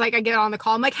 weekends ago. It's like, I get on the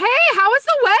call, I'm like, hey, how was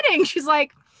the wedding? She's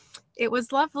like, it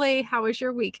was lovely. How was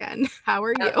your weekend? How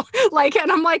are you? Like,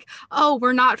 and I'm like, oh,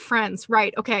 we're not friends.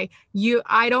 Right. Okay.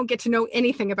 I don't get to know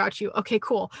anything about you. Okay,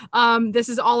 cool. This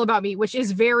is all about me, which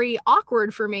is very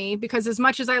awkward for me because as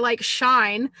much as I like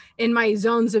shine in my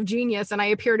zones of genius and I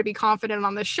appear to be confident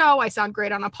on the show, I sound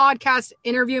great on a podcast,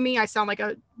 interview me, I sound like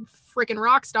a freaking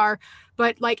rock star,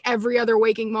 but like every other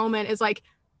waking moment is like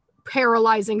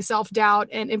paralyzing self-doubt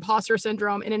and imposter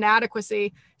syndrome and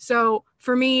inadequacy. So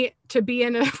for me to be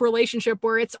in a relationship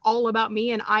where it's all about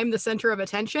me and I'm the center of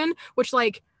attention, which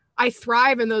like I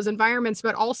thrive in those environments,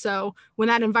 but also when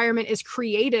that environment is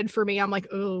created for me, I'm like,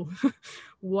 oh,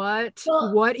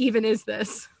 what even is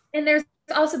this? And there's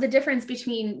also the difference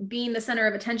between being the center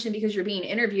of attention because you're being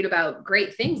interviewed about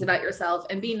great things about yourself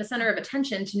and being the center of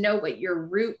attention to know what your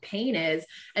root pain is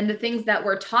and the things that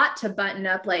we're taught to button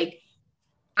up. Like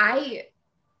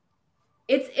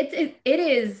it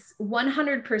is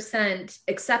 100%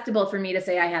 acceptable for me to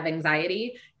say I have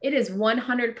anxiety. It is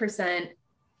 100%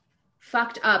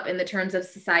 fucked up in the terms of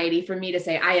society for me to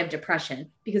say I have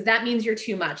depression, because that means you're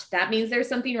too much. That means there's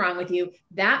something wrong with you.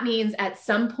 That means at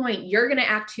some point you're going to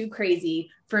act too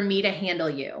crazy for me to handle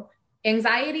you.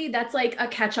 Anxiety, that's like a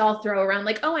catch-all throw around,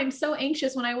 like, oh, I'm so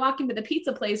anxious when I walk into the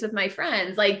pizza place with my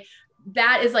friends. Like,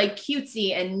 that is like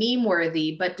cutesy and meme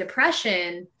worthy. But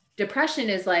depression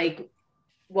is like,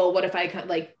 well, what if I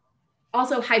like,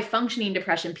 also high functioning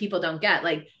depression, people don't get,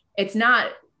 like, it's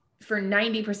not for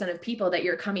 90% of people that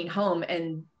you're coming home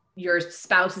and your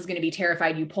spouse is going to be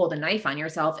terrified you pulled a knife on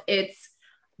yourself.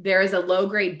 There is a low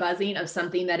grade buzzing of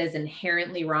something that is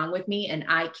inherently wrong with me and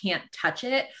I can't touch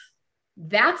it.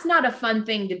 That's not a fun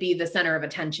thing to be the center of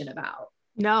attention about.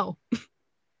 No.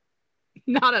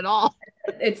 Not at all.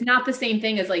 It's not the same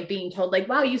thing as like being told like,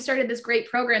 wow, you started this great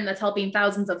program that's helping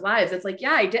thousands of lives. It's like,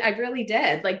 yeah, I did. I really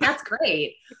did. Like, that's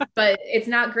great. But it's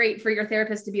not great for your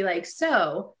therapist to be like,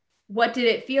 so what did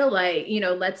it feel like? You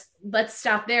know, let's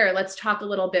stop there. Let's talk a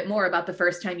little bit more about the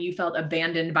first time you felt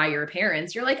abandoned by your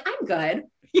parents. You're like, I'm good.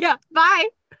 Yeah. Bye.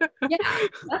 Yeah.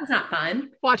 That's not fun.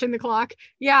 Watching the clock.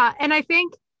 Yeah. And I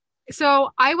think,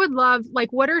 so I would love,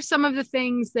 like, what are some of the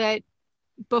things that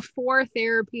before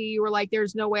therapy you were like,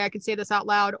 there's no way I could say this out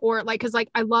loud, or like, because like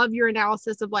I love your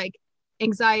analysis of like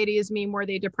anxiety is meme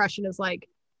worthy, depression is like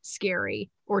scary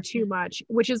or too much,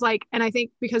 which is like, and I think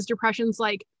because depression's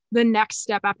like the next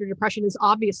step after depression is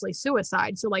obviously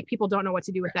suicide, so like people don't know what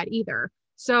to do with that either.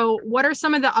 So what are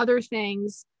some of the other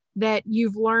things that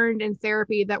you've learned in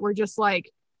therapy that were just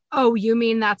like, oh, you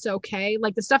mean that's okay?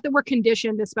 Like the stuff that we're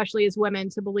conditioned, especially as women,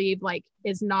 to believe like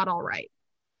is not all right.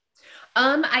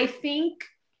 I think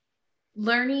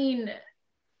learning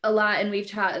a lot, and we've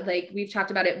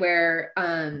talked about it, where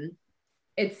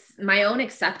it's my own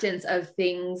acceptance of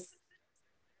things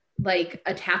like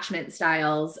attachment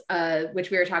styles,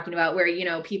 which we were talking about, where, you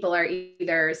know, people are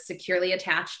either securely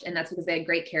attached, and that's because they had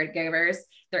great caregivers.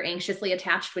 They're anxiously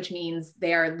attached, which means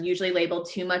they are usually labeled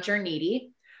too much or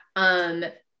needy.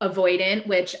 avoidant,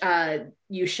 which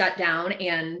you shut down,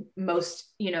 and most,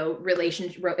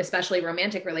 relationship, especially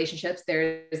romantic relationships,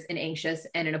 there's an anxious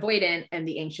and an avoidant, and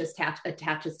the anxious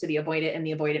attaches to the avoidant, and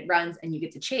the avoidant runs, and you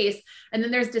get to chase. And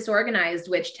then there's disorganized,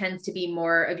 which tends to be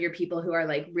more of your people who are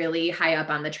like really high up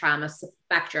on the trauma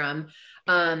spectrum.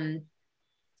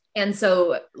 And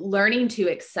so learning to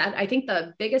accept, I think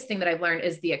the biggest thing that I've learned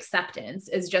is the acceptance,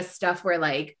 is just stuff where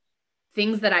like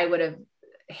things that I would have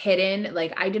hidden,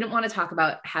 like I didn't want to talk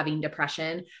about having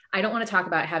depression. I don't want to talk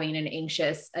about having an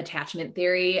anxious attachment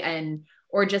theory,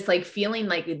 or just like feeling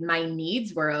like my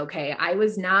needs were okay. I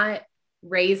was not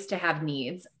raised to have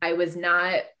needs. I was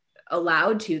not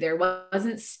allowed to. There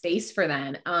wasn't space for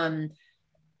them.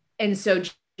 And so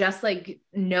just like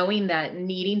knowing that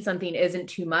needing something isn't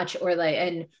too much, or like,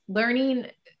 and learning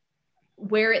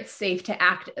where it's safe to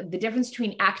act, the difference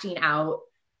between acting out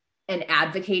and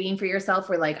advocating for yourself,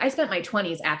 where like I spent my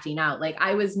 20s acting out. Like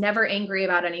I was never angry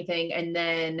about anything. And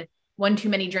then one too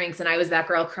many drinks and I was that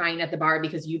girl crying at the bar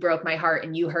because you broke my heart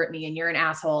and you hurt me and you're an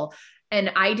asshole.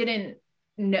 And I didn't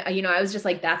know, I was just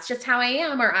like, that's just how I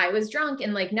am. Or I was drunk.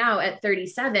 And like now at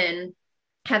 37,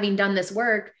 having done this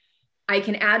work, I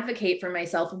can advocate for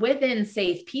myself within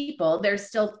safe people. There's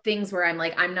still things where I'm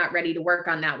like, I'm not ready to work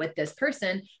on that with this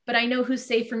person, but I know who's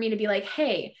safe for me to be like,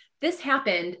 hey, this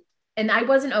happened and I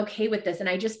wasn't okay with this. And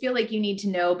I just feel like you need to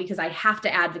know, because I have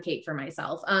to advocate for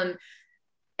myself. And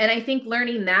I think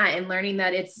learning that, and learning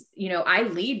that it's, I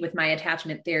lead with my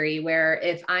attachment theory, where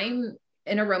if I'm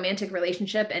in a romantic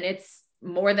relationship and it's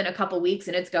more than a couple weeks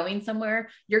and it's going somewhere,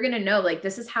 you're going to know, like,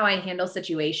 this is how I handle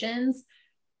situations.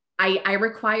 I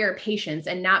require patience,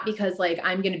 and not because like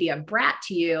I'm going to be a brat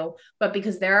to you, but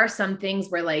because there are some things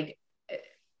where like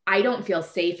I don't feel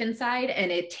safe inside,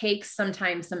 and it takes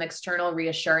sometimes some external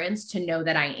reassurance to know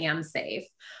that I am safe.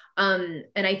 And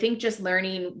I think just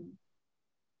learning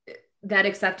that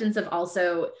acceptance of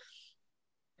also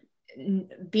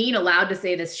being allowed to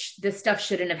say this stuff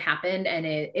shouldn't have happened and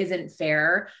it isn't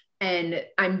fair. And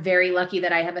I'm very lucky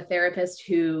that I have a therapist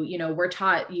who, we're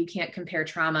taught you can't compare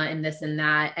trauma and this and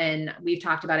that. And we've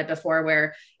talked about it before,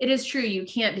 where it is true, you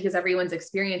can't, because everyone's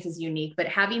experience is unique, but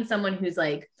having someone who's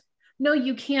like, no,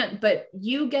 you can't, but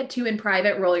you get to in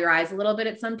private roll your eyes a little bit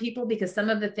at some people, because some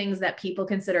of the things that people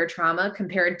consider trauma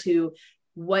compared to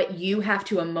what you have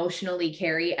to emotionally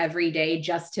carry every day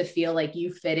just to feel like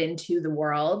you fit into the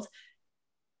world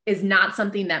is not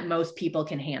something that most people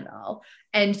can handle.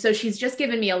 And so she's just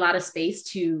given me a lot of space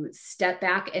to step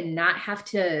back and not have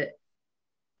to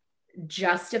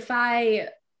justify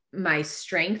my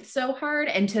strength so hard,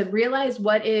 and to realize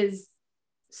what is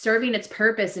serving its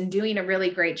purpose and doing a really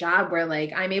great job, where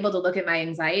like I'm able to look at my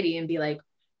anxiety and be like,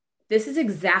 this is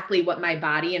exactly what my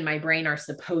body and my brain are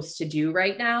supposed to do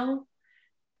right now.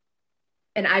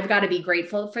 And I've got to be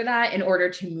grateful for that in order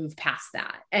to move past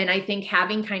that. And I think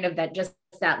having kind of that, just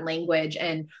that language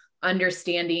and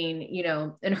understanding,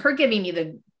 and her giving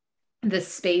me the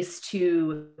space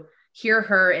to hear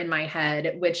her in my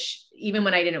head, which even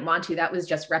when I didn't want to, that was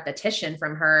just repetition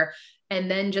from her. And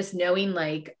then just knowing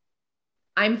like,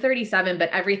 I'm 37, but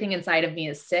everything inside of me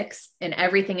is 6, and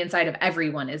everything inside of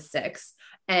everyone is 6.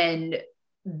 And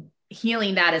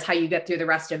healing that is how you get through the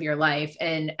rest of your life.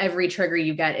 And every trigger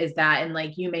you get is that, and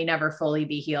like, you may never fully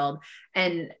be healed.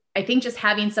 And I think just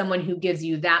having someone who gives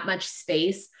you that much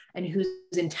space and whose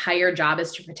entire job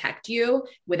is to protect you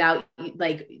without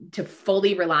like to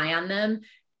fully rely on them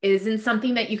isn't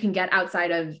something that you can get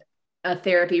outside of a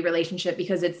therapy relationship,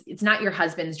 because it's not your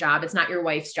husband's job. It's not your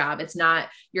wife's job. It's not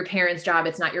your parents' job.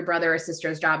 It's not your brother or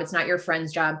sister's job. It's not your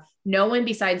friend's job. No one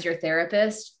besides your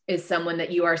therapist is someone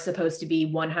that you are supposed to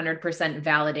be 100%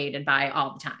 validated by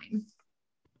all the time.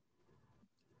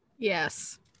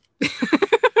 Yes. Because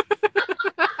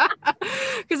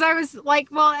I was like,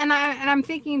 well, and I'm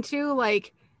thinking too,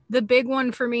 like the big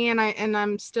one for me, and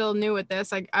I'm still new at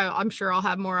this. I'm sure I'll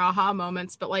have more aha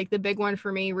moments, but like the big one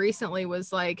for me recently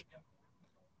was like,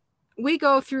 we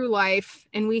go through life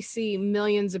and we see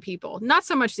millions of people, not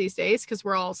so much these days because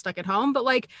we're all stuck at home, but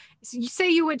like you say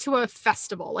you went to a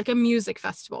festival, like a music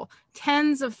festival,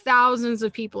 tens of thousands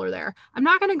of people are there. I'm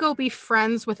not going to go be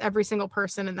friends with every single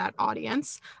person in that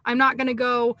audience. I'm not going to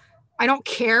go, I don't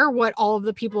care what all of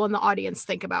the people in the audience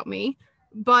think about me,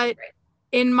 but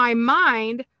in my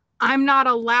mind, I'm not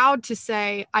allowed to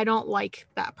say, I don't like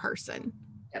that person.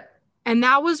 And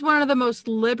that was one of the most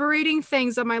liberating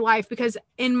things of my life, because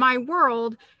in my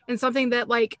world, and something that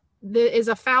like is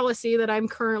a fallacy that I'm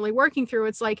currently working through,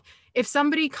 it's like, if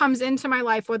somebody comes into my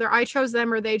life, whether I chose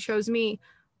them or they chose me,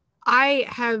 I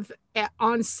have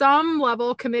on some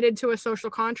level committed to a social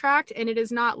contract, and it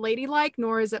is not ladylike,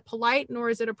 nor is it polite, nor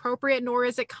is it appropriate, nor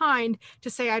is it kind to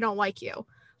say I don't like you.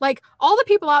 Like all the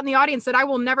people out in the audience that I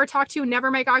will never talk to,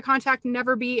 never make eye contact,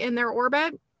 never be in their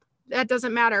orbit, that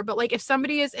doesn't matter. But like if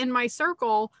somebody is in my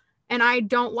circle and I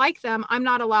don't like them, I'm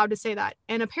not allowed to say that.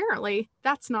 And apparently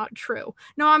that's not true.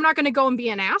 No, I'm not going to go and be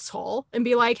an asshole and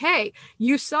be like, hey,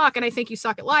 you suck and I think you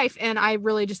suck at life and I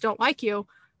really just don't like you.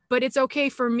 But it's okay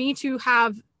for me to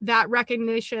have that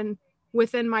recognition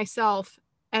within myself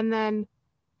and then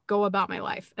go about my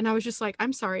life. And I was just like,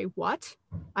 I'm sorry, what?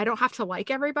 I don't have to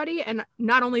like everybody. And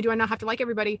not only do I not have to like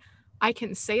everybody, I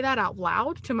can say that out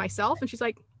loud to myself. And she's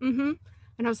like, mm-hmm.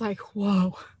 And I was like,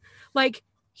 whoa, like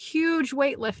huge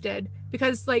weight lifted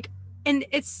because like, and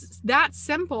it's that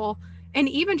simple. And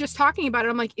even just talking about it,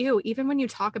 I'm like, ew, even when you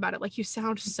talk about it, like you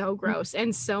sound so gross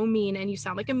and so mean and you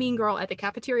sound like a mean girl at the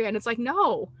cafeteria. And it's like,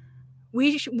 no,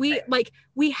 we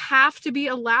have to be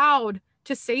allowed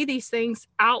to say these things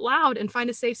out loud and find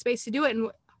a safe space to do it.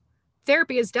 And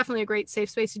therapy is definitely a great safe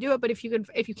space to do it. But if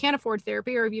you can't afford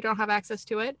therapy or if you don't have access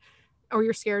to it or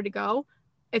you're scared to go,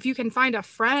 if you can find a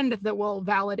friend that will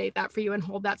validate that for you and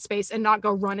hold that space and not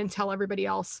go run and tell everybody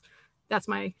else. That's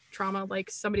my trauma.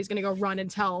 Like somebody's going to go run and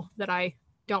tell that I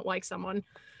don't like someone,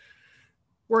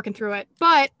 working through it.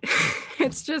 But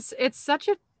it's such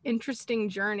an interesting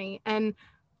journey. And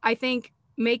I think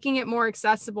making it more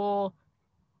accessible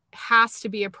has to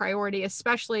be a priority,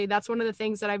 especially that's one of the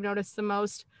things that I've noticed the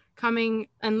most coming,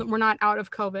 and we're not out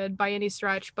of COVID by any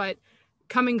stretch, but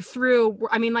coming through.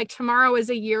 I mean, like tomorrow is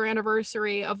a year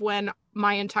anniversary of when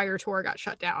my entire tour got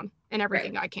shut down and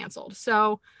everything got canceled.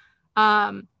 So,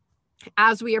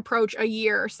 as we approach a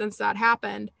year since that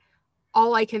happened,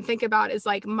 all I can think about is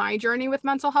like my journey with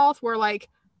mental health, where like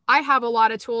I have a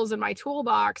lot of tools in my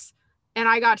toolbox and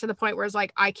I got to the point where it's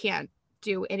like, I can't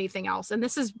do anything else. And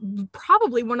this is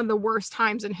probably one of the worst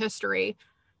times in history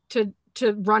to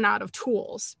run out of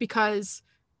tools because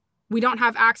we don't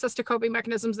have access to coping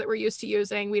mechanisms that we're used to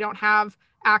using. We don't have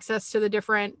access to the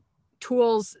different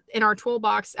tools in our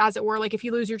toolbox, as it were. Like if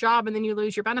you lose your job and then you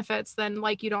lose your benefits, then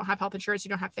like you don't have health insurance, you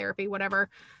don't have therapy, whatever.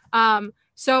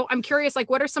 So I'm curious, like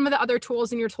what are some of the other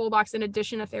tools in your toolbox in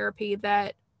addition to therapy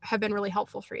that have been really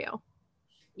helpful for you?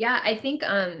 Yeah, I think,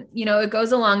 it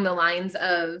goes along the lines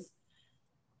of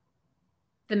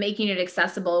the making it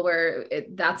accessible, where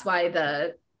that's why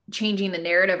the changing the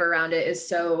narrative around it is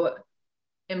so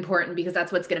important, because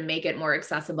that's what's going to make it more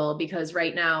accessible. Because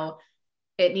right now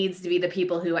it needs to be the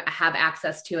people who have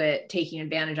access to it taking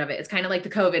advantage of it. It's kind of like the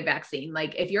COVID vaccine.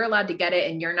 Like if you're allowed to get it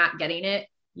and you're not getting it,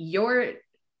 you're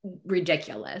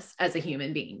ridiculous as a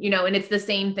human being, and it's the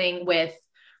same thing with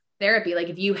therapy. Like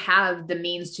if you have the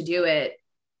means to do it,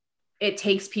 it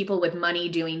takes people with money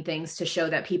doing things to show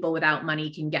that people without money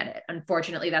can get it.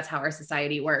 Unfortunately, that's how our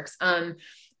society works.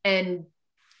 And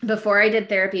before I did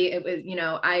therapy, it was,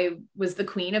 I was the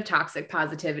queen of toxic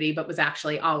positivity, but was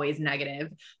actually always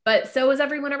negative. But so was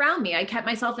everyone around me. I kept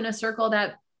myself in a circle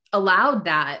that allowed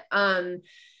that. When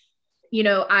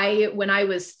I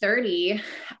was 30,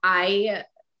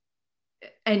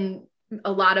 and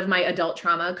a lot of my adult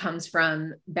trauma comes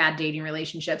from bad dating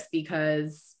relationships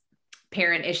because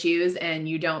parent issues, and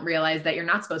you don't realize that you're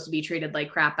not supposed to be treated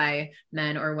like crap by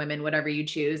men or women, whatever you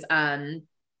choose.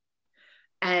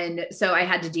 And so I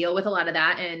had to deal with a lot of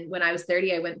that. And when I was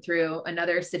 30, I went through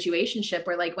another situationship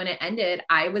where like when it ended,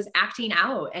 I was acting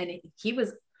out and he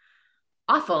was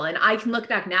awful. And I can look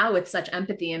back now with such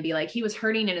empathy and be like, he was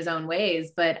hurting in his own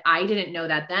ways, but I didn't know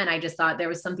that then. I just thought there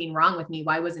was something wrong with me.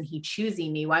 Why wasn't he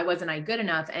choosing me? Why wasn't I good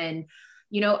enough? And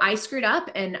I screwed up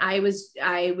and I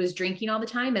was drinking all the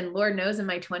time, and Lord knows in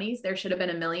my 20s, there should have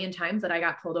been a million times that I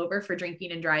got pulled over for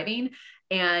drinking and driving.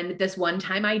 And this one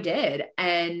time I did,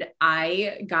 and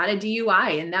I got a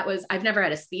DUI, and I've never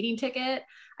had a speeding ticket.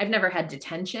 I've never had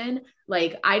detention.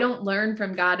 Like I don't learn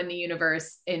from God in the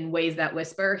universe in ways that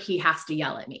whisper. He has to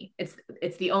yell at me.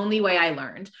 It's the only way I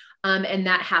learned. And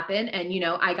that happened. And,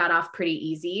 I got off pretty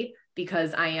easy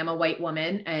because I am a white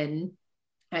woman, and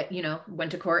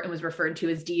went to court and was referred to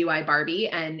as DUI Barbie,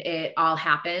 and it all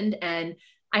happened. And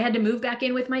I had to move back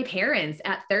in with my parents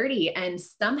at 30. And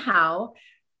somehow,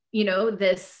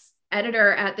 this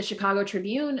editor at the Chicago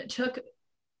Tribune took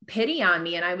pity on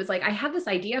me. And I was like, I have this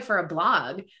idea for a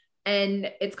blog,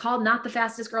 and it's called Not the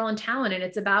Fastest Girl in Town. And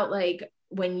it's about like,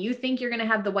 when you think you're going to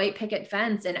have the white picket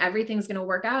fence and everything's going to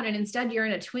work out, and instead you're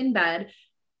in a twin bed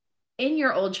in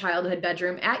your old childhood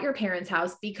bedroom at your parents'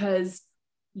 house because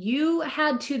you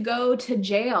had to go to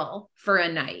jail for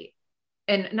a night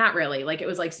and not really, like, it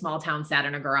was like small town sat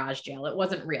in a garage jail. It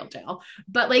wasn't real jail,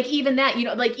 but like, even that, you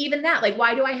know, like even that, like,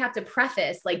 why do I have to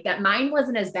preface like that mine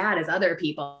wasn't as bad as other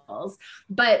people's?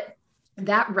 But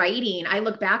that writing, I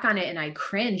look back on it and I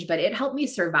cringe, but it helped me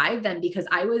survive them because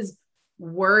I was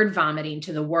word vomiting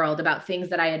to the world about things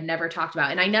that I had never talked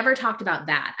about. And I never talked about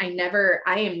that.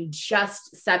 I am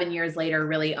just 7 years later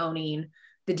really owning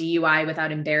the DUI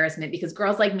without embarrassment, because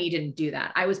girls like me didn't do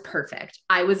that. I was perfect.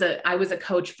 I was a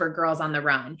coach for Girls on the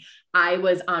Run. I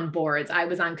was on boards. I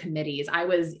was on committees. I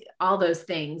was all those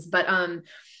things. But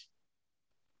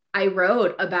I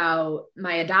wrote about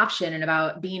my adoption and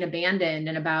about being abandoned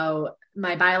and about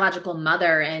my biological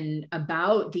mother and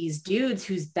about these dudes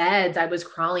whose beds I was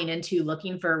crawling into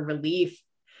looking for relief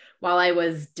while I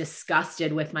was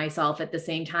disgusted with myself at the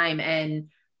same time. And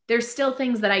there's still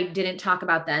things that I didn't talk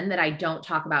about then that I don't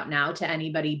talk about now to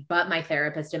anybody but my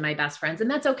therapist and my best friends. And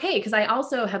that's okay, because I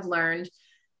also have learned,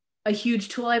 a huge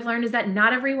tool I've learned is that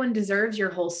not everyone deserves your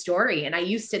whole story. And I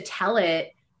used to tell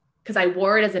it because I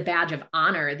wore it as a badge of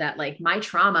honor that like my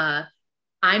trauma,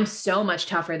 I'm so much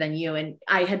tougher than you. And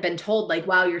I had been told like,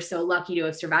 wow, you're so lucky to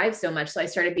have survived so much. So I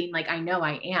started being like, I know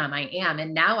I am.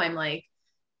 And now I'm like,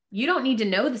 you don't need to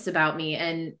know this about me.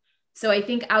 And so I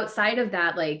think outside of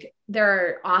that, like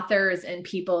there are authors and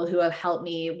people who have helped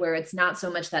me where it's not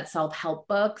so much that self-help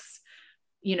books,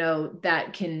 you know,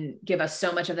 that can give us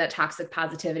so much of that toxic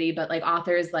positivity, but like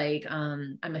authors like,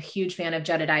 I'm a huge fan of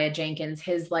Jedediah Jenkins.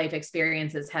 His life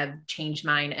experiences have changed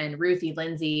mine, and Ruthie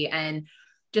Lindsay, and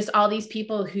just all these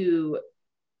people who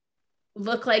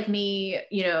look like me.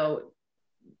 You know,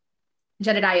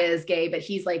 Jedediah is gay, but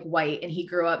he's like white and he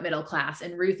grew up middle class,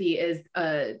 and Ruthie is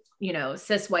a, you know,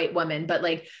 cis white woman, but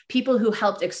like people who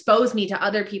helped expose me to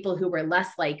other people who were less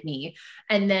like me.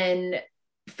 And then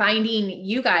finding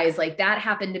you guys, like that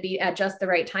happened to be at just the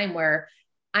right time where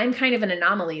I'm kind of an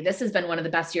anomaly. This has been one of the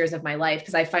best years of my life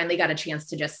because I finally got a chance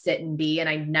to just sit and be, and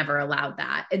I never allowed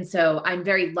that. And so I'm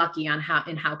very lucky on how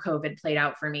COVID played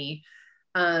out for me,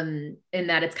 in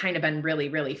that it's kind of been really,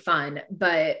 really fun.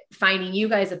 But finding you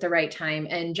guys at the right time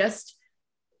and just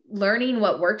learning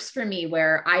what works for me,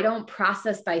 where I don't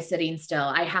process by sitting still.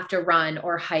 I have to run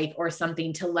or hike or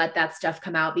something to let that stuff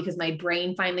come out, because my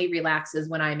brain finally relaxes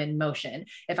when I'm in motion.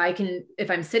 If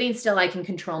I'm sitting still, I can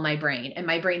control my brain, and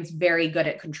my brain's very good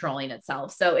at controlling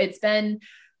itself. So it's been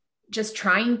just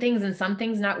trying things and some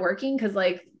things not working. Cause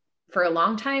like for a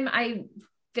long time, I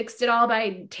fixed it all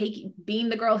by being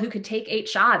the girl who could take 8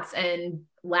 shots and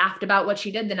laughed about what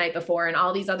she did the night before and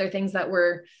all these other things that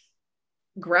were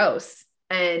gross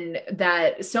and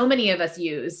that so many of us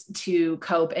use to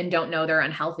cope and don't know they're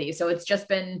unhealthy. So it's just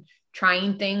been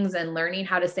trying things and learning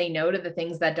how to say no to the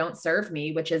things that don't serve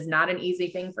me, which is not an easy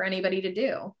thing for anybody to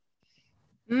do.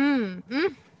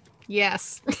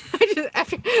 Yes.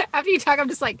 After you talk, I'm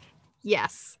just like,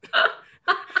 yes.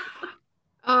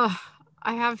 Oh,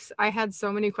 I had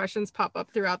so many questions pop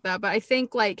up throughout that, but I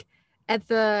think like at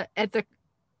the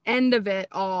end of it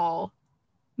all,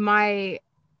 my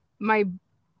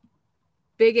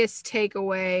biggest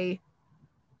takeaway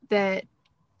that,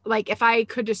 like, if I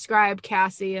could describe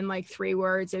Cassie in like 3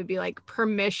 words, it would be like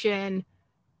permission,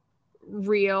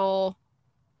 real,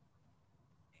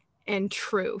 and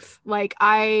truth. Like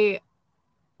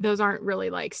those aren't really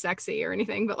like sexy or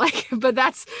anything, but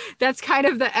that's kind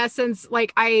of the essence.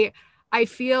 Like I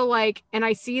feel like, and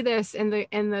I see this in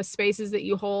the spaces that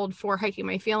you hold for Hiking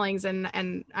My Feelings.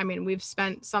 And I mean, we've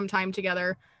spent some time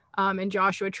together in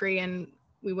Joshua Tree, and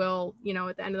we will, you know,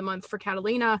 at the end of the month for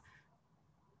Catalina,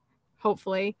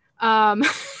 hopefully. But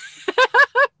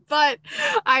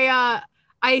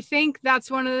I think that's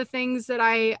one of the things that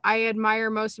I admire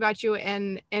most about you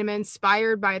and am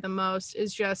inspired by the most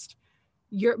is just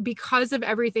because of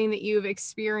everything that you've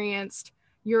experienced,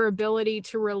 your ability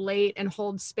to relate and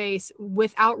hold space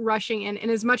without rushing in.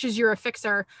 And as much as you're a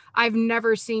fixer, I've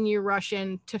never seen you rush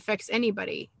in to fix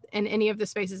anybody in any of the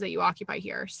spaces that you occupy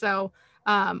here. So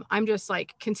I'm just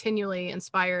like continually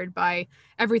inspired by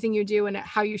everything you do and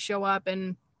how you show up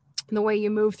and the way you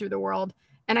move through the world.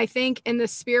 And I think in the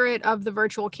spirit of the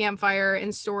virtual campfire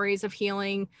and stories of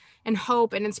healing and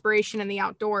hope and inspiration in the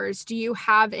outdoors, do you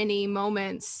have any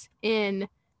moments in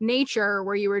nature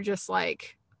where you were just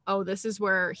like, oh, this is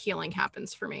where healing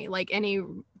happens for me? Like any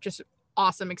just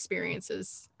awesome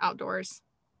experiences outdoors?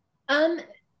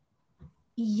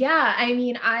 Yeah, I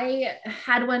mean, I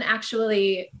had one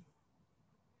actually.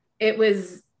 It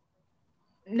was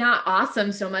not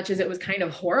awesome so much as it was kind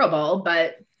of horrible,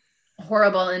 but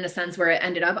horrible in a sense where it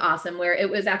ended up awesome, where it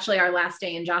was actually our last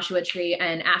day in Joshua Tree,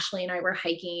 and Ashley and I were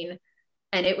hiking,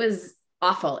 and it was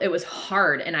awful. It was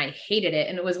hard and I hated it.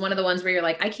 And it was one of the ones where you're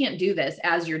like, I can't do this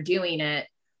as you're doing it.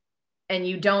 And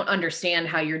you don't understand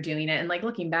how you're doing it. And like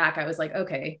looking back, I was like,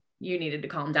 okay, you needed to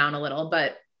calm down a little.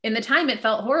 But in the time, it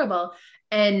felt horrible.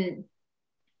 And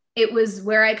it was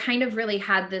where I kind of really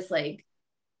had this like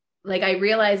I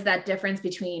realized that difference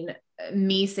between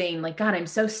me saying like, God, I'm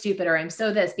so stupid, or I'm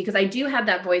so this, because I do have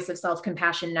that voice of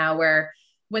self-compassion now where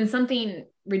when something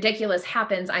ridiculous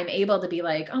happens, I'm able to be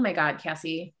like, oh my God,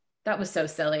 Cassie, that was so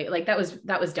silly. Like that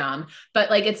was dumb. But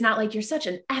like, it's not like you're such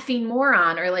an effing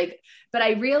moron or like, but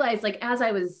I realized like, as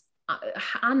I was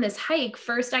on this hike,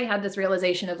 first I had this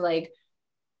realization of like,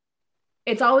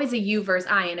 it's always a you versus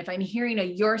I. And if I'm hearing a,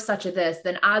 you're such a this,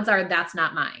 then odds are that's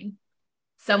not mine.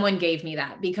 Someone gave me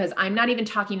that, because I'm not even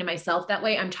talking to myself that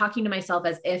way. I'm talking to myself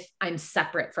as if I'm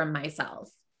separate from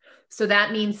myself. So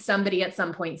that means somebody at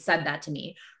some point said that to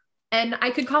me. And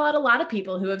I could call out a lot of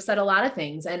people who have said a lot of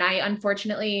things. And I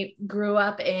unfortunately grew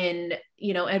up in,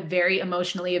 a very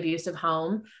emotionally abusive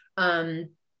home. And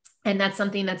that's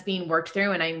something that's being worked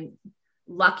through. And I'm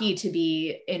lucky to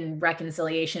be in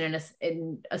reconciliation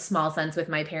in a small sense with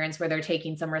my parents, where they're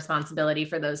taking some responsibility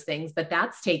for those things. But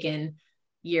that's taken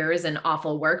years and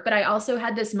awful work. But I also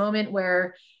had this moment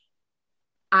where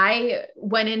I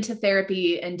went into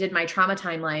therapy and did my trauma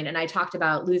timeline, and I talked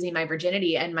about losing my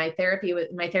virginity, and my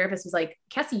therapist was like,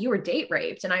 Cassie, you were date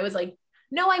raped. And I was like,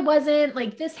 no, I wasn't.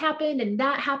 Like this happened and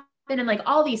that happened. And like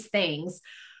all these things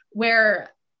where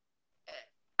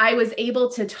I was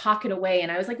able to talk it away.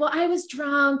 And I was like, well, I was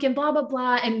drunk and blah, blah,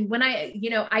 blah. And when I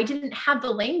didn't have the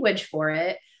language for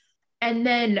it. And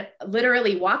then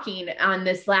literally walking on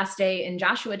this last day in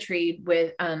Joshua Tree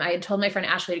with, I had told my friend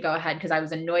Ashley to go ahead because I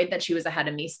was annoyed that she was ahead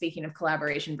of me. Speaking of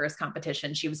collaboration versus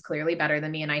competition, she was clearly better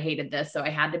than me and I hated this. So I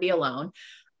had to be alone.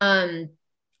 And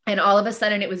all of a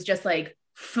sudden it was just like,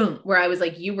 where I was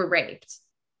like, you were raped.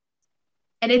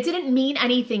 And it didn't mean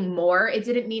anything more. It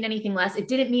didn't mean anything less. It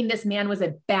didn't mean this man was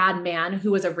a bad man who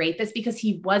was a rapist, because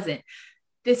he wasn't.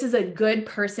 This is a good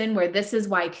person, where this is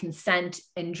why consent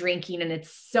and drinking, and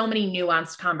it's so many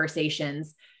nuanced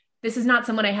conversations. This is not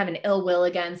someone I have an ill will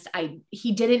against.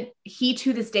 He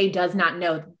to this day does not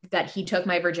know that he took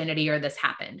my virginity or this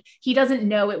happened. He doesn't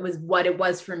know it was what it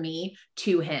was for me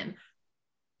to him.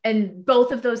 And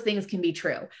both of those things can be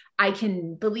true. I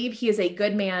can believe he is a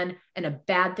good man and a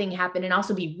bad thing happened, and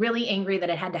also be really angry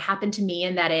that it had to happen to me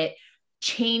and that it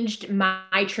changed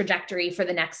my trajectory for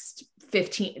the next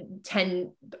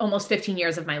 15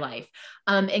 years of my life.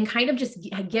 And kind of just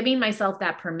giving myself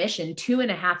that permission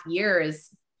 2.5 years,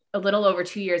 a little over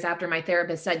 2 years after my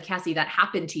therapist said, Cassie, that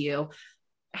happened to you,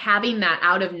 having that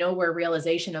out of nowhere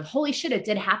realization of, holy shit, it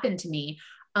did happen to me.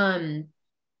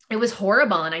 It was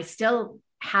horrible. And I still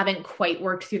haven't quite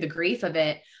worked through the grief of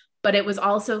it, but it was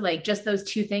also like just those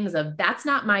two things of, that's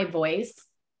not my voice,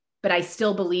 but I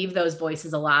still believe those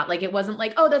voices a lot. Like, it wasn't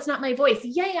like, oh, that's not my voice.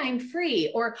 Yay, I'm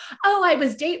free. Or, oh, I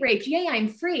was date raped. Yay, I'm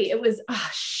free. It was, oh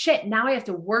shit, now I have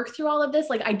to work through all of this.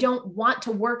 Like, I don't want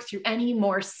to work through any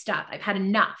more stuff. I've had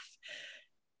enough.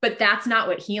 But that's not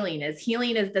what healing is.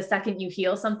 Healing is the second you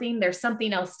heal something, there's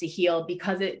something else to heal,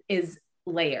 because it is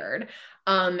layered.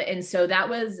 And so that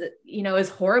was, as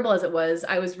horrible as it was,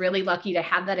 I was really lucky to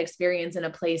have that experience in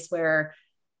a place where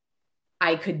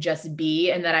I could just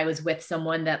be, and that I was with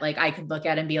someone that like, I could look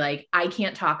at and be like, I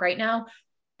can't talk right now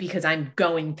because I'm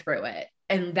going through it.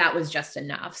 And that was just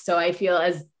enough. So I feel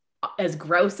as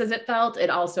gross as it felt,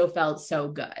 it also felt so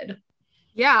good.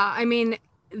 Yeah. I mean,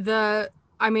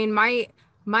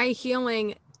 my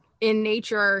healing in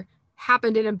nature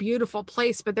happened in a beautiful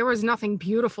place, but there was nothing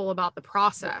beautiful about the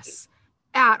process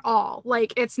at all.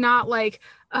 Like, it's not like,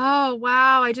 oh,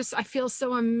 wow, I feel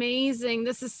so amazing.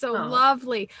 This is so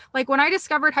lovely. Like, when I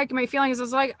discovered hiking my feelings, I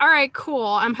was like, all right, cool.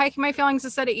 I'm hiking my feelings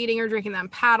instead of eating or drinking them.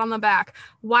 Pat on the back.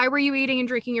 Why were you eating and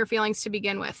drinking your feelings to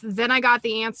begin with? Then I got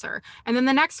the answer. And then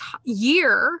the next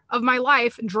year of my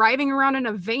life, driving around in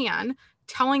a van,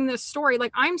 telling this story,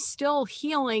 like, I'm still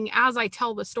healing as I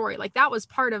tell the story. Like, that was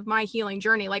part of my healing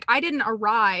journey. Like, I didn't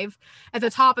arrive at the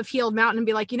top of Healed Mountain and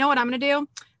be like, you know what I'm going to do?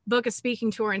 Book a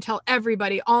speaking tour and tell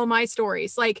everybody all my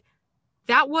stories. Like,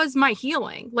 that was my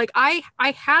healing. Like, I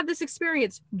had this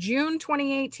experience June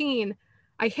 2018.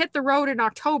 I hit the road in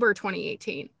October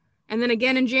 2018, and then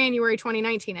again in January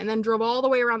 2019, and then drove all the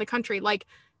way around the country. Like,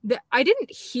 I didn't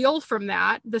heal from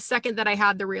that the second that I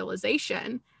had the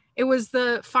realization. It was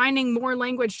the finding more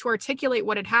language to articulate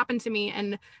what had happened to me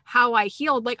and how I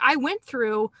healed. Like, I went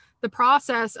through the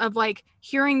process of like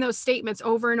hearing those statements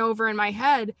over and over in my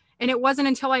head. And it wasn't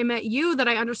until I met you that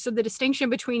I understood the distinction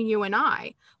between you and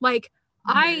I. Like,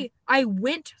 I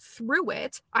went through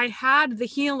it. I had the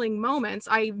healing moments.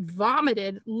 I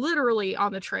vomited literally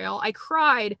on the trail. I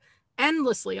cried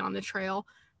endlessly on the trail.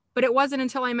 But it wasn't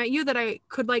until I met you that I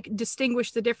could like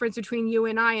distinguish the difference between you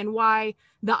and I, and why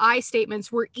the I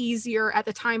statements were easier at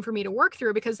the time for me to work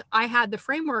through, because I had the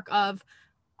framework of,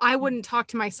 I wouldn't talk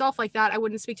to myself like that. I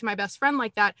wouldn't speak to my best friend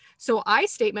like that. So I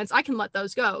statements, I can let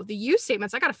those go. The you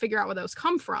statements, I got to figure out where those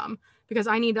come from, because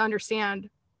I need to understand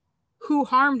who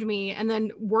harmed me and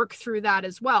then work through that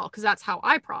as well, because that's how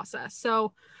I process.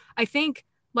 So I think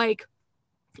like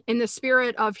in the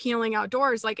spirit of healing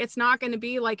outdoors, like it's not going to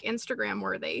be like Instagram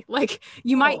worthy. Like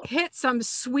you might hit some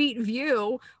sweet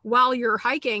view while you're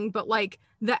hiking, but like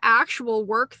the actual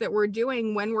work that we're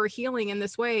doing when we're healing in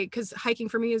this way, because hiking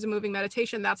for me is a moving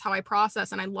meditation, that's how I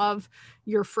process. And I love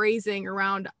your phrasing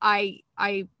around I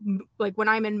like when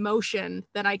I'm in motion,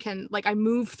 that I can like I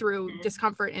move through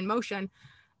discomfort in motion.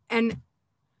 And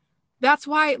that's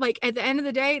why, like, at the end of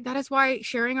the day, that is why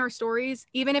sharing our stories,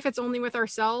 even if it's only with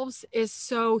ourselves, is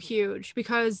so huge.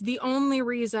 Because the only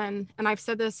reason, and I've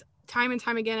said this time and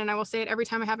time again, and I will say it every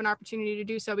time I have an opportunity to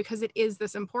do so, because it is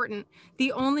this important,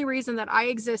 the only reason that I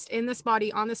exist in this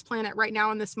body on this planet right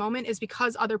now in this moment is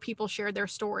because other people shared their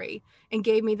story and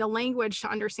gave me the language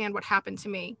to understand what happened to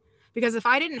me. Because if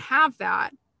I didn't have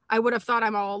that, I would have thought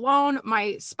I'm all alone.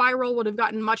 My spiral would have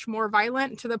gotten much more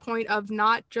violent, to the point of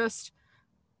not just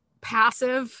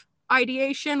passive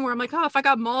ideation where I'm like, oh, if I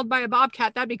got mauled by a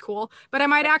bobcat, that'd be cool. But I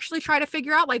might actually try to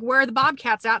figure out like where are the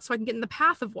bobcats at so I can get in the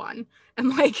path of one.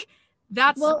 And like,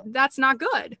 that's not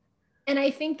good. And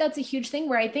I think that's a huge thing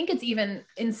where I think it's even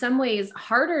in some ways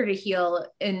harder to heal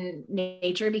in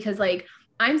nature, because like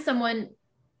I'm someone,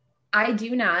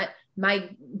 my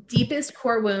deepest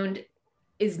core wound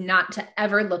is not to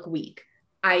ever look weak.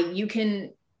 You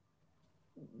can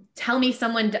tell me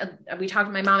someone,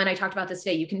 my mom and I talked about this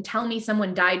today. You can tell me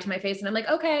someone died to my face and I'm like,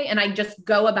 okay. And I just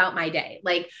go about my day.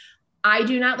 Like I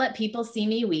do not let people see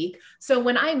me weak. So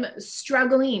when I'm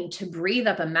struggling to breathe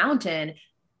up a mountain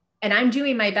and I'm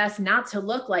doing my best not to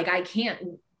look like I can't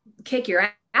kick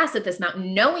your ass at this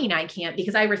mountain, knowing I can't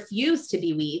because I refuse to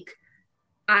be weak.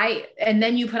 And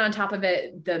then you put on top of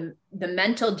it the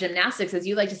mental gymnastics, as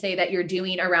you like to say, that you're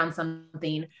doing around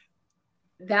something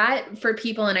that for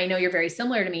people, and I know you're very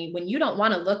similar to me, when you don't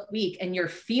want to look weak and you're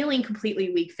feeling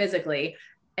completely weak physically,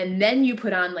 and then you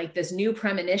put on like this new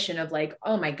premonition of like,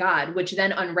 oh my God, which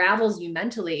then unravels you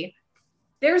mentally.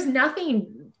 There's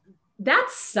nothing that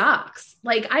sucks.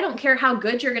 Like, I don't care how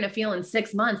good you're going to feel in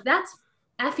 6 months. That's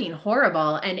effing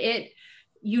horrible. And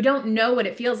you don't know what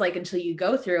it feels like until you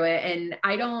go through it. And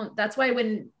that's why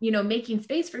when, making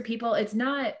space for people, it's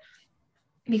not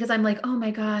because I'm like, oh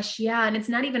my gosh. Yeah. And it's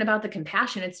not even about the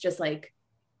compassion. It's just like,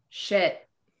 shit,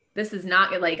 this is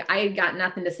not like, I got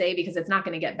nothing to say because it's not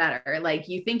going to get better. Like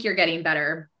you think you're getting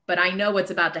better, but I know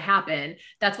what's about to happen.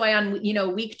 That's why on,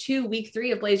 week 2, week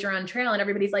 3 of Blaze Your Own Trail, and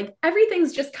everybody's like,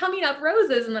 everything's just coming up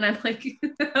roses. And then I'm like,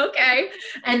 okay.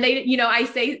 And they,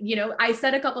 I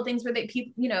said a couple things where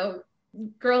people,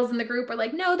 girls in the group are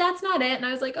like, no, that's not it. And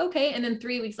I was like, okay. And then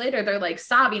 3 weeks later, they're like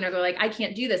sobbing, or they're like, I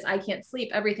can't do this. I can't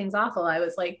sleep. Everything's awful. I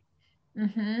was like,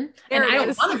 and I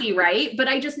don't want to be right, but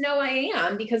I just know I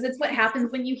am, because it's what happens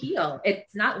when you heal.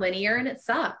 It's not linear and it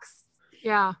sucks.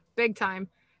 Yeah, big time.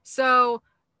 So,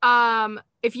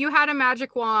 if you had a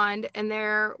magic wand and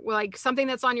there were like something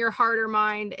that's on your heart or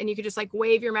mind, and you could just like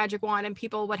wave your magic wand and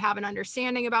people would have an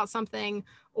understanding about something,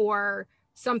 or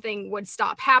something would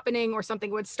stop happening, or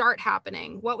something would start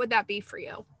happening, what would that be for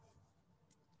you?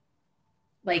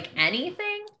 Like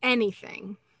anything?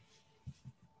 Anything.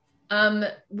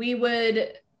 We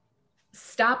would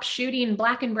stop shooting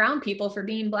Black and brown people for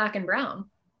being Black and brown.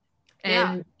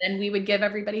 And then we would give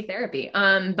everybody therapy.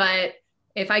 But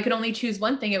if I could only choose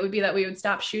one thing, it would be that we would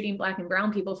stop shooting Black and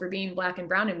brown people for being Black and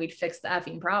brown, and we'd fix the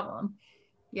effing problem.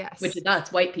 Yes. Which is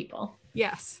us, white people.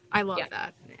 Yes. I love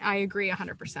that. I agree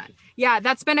 100%. Yeah.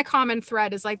 That's been a common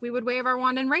thread, is like, we would wave our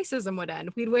wand and racism would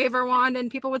end. We'd wave our wand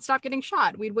and people would stop getting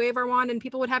shot. We'd wave our wand and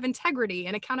people would have integrity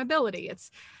and accountability.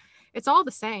 It's all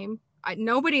the same.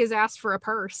 Nobody has asked for a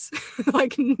purse.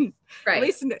 Like, right. At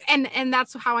least, and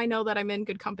that's how I know that I'm in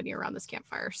good company around this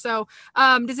campfire. So,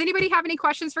 does anybody have any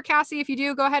questions for Cassie? If you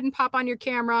do, go ahead and pop on your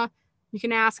camera. You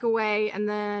can ask away, and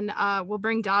then we'll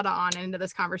bring Dada on into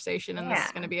this conversation, and this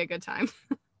is going to be a good time.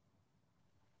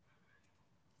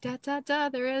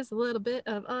 There is a little bit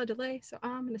of a delay, so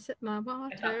I'm going to sip my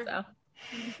water. I thought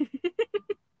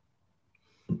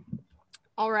so.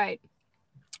 All right.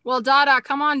 Well, Dada,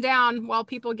 come on down while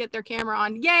people get their camera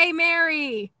on. Yay,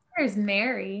 Mary! There's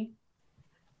Mary.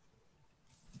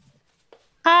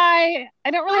 Hi.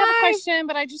 I don't really have a Hi. question,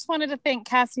 but I just wanted to thank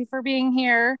Cassie for being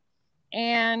here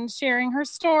and sharing her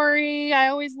story. I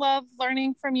always love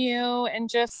learning from you and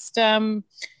just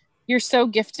you're so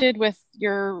gifted with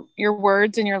your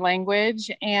words and your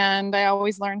language, and I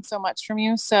always learn so much from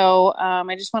you. So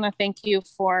I just want to thank you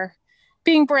for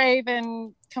being brave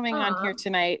and coming on Aw, here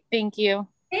tonight. Thank you.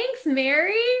 thanks,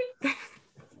 Mary.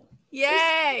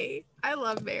 Yay! I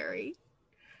love Mary.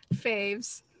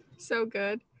 Faves. So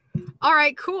good. All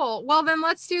right, cool. Well, then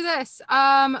let's do this.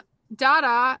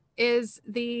 Dada is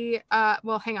the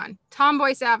well, hang on.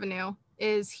 Tomboyce Avenue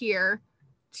is here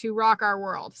to rock our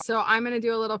world. So I'm going to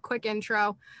do a little quick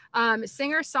intro.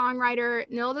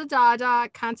 Singer-songwriter Nilda Dada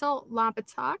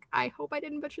Cantalampatak, I hope I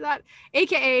didn't butcher that,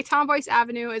 aka Tomboyce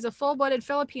Avenue, is a full-blooded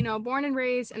Filipino born and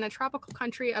raised in the tropical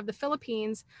country of the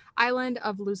Philippines, island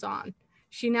of Luzon.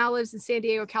 She now lives in San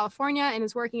Diego, California, and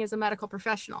is working as a medical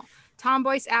professional.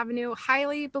 Tomboyce Avenue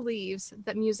highly believes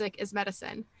that music is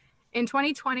medicine. In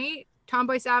 2020,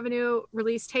 Tomboyce Avenue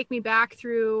released Take Me Back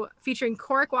featuring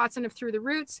Corrick Watson of Through the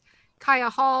Roots, Kaya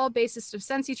Hall, bassist of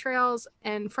Sensi Trails,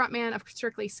 and frontman of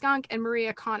Strictly Skunk, and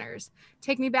Maria Connors.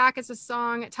 Take Me Back is a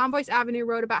song Tomboyce Avenue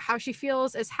wrote about how she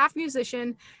feels as half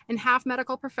musician and half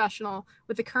medical professional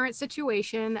with the current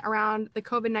situation around the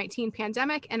COVID-19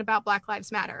 pandemic and about Black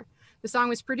Lives Matter. The song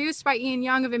was produced by Ian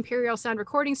Young of Imperial Sound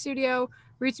Recording Studio,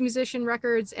 Roots Musician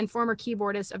Records, and former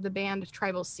keyboardist of the band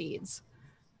Tribal Seeds.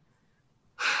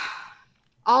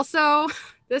 Also,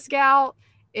 this gal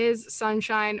is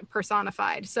sunshine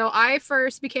personified. So I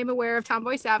first became aware of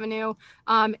Tomboyce Avenue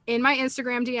in my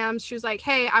Instagram DMs. She was like,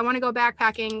 hey, I want to go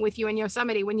backpacking with you in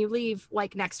Yosemite when you leave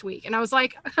like next week. And I was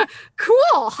like,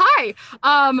 cool, hi.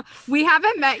 We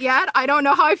haven't met yet. I don't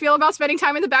know how I feel about spending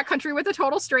time in the backcountry with a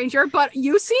total stranger, but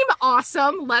you seem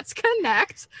awesome. Let's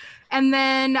connect. And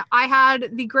then I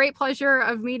had the great pleasure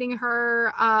of meeting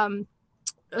her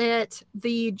at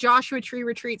the Joshua Tree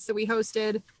retreats that we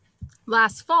hosted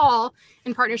last fall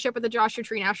in partnership with the Joshua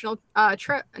Tree National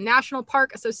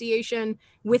Park Association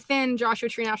within Joshua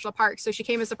Tree National Park. So she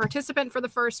came as a participant for the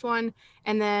first one,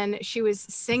 and then she was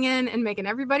singing and making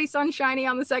everybody sunshiny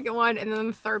on the second one, and then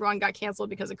the third one got canceled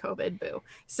because of COVID. Boo.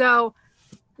 So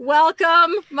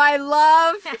welcome, my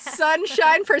love,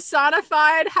 sunshine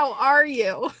personified. How are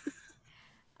you?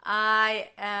 I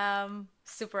am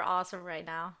super awesome right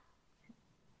now.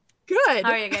 Good.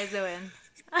 How are you guys doing?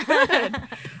 Good.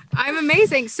 I'm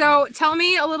amazing. So tell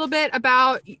me a little bit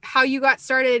about how you got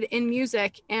started in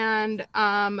music and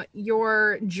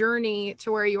your journey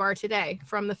to where you are today,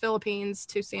 from the Philippines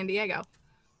to San Diego.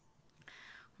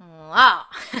 Wow.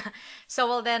 So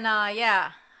well then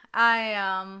yeah,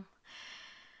 I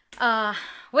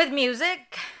with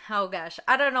music, oh gosh,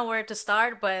 I don't know where to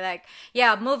start, but like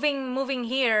yeah, moving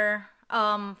here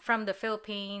from the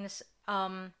Philippines,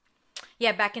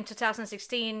 yeah, back in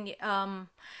 2016, I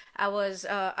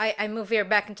moved here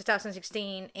back in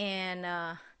 2016,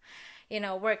 and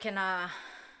working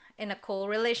in a cool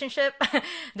relationship.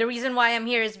 The reason why I'm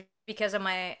here is because of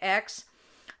my ex,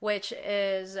 which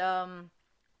is um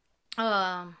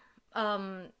um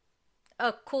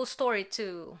a cool story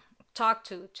to talk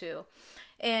to too.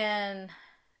 And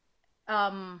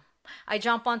um I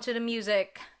jump onto the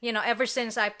music, ever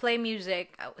since I play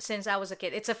music since I was a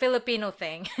kid. It's a Filipino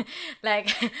thing. Like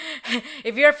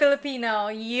if you're Filipino,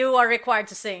 you are required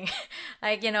to sing.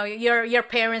 Like, your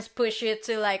parents push you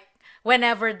to, like,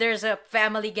 whenever there's a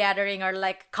family gathering or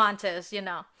like contest,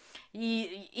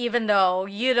 even though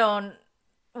you don't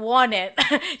want it,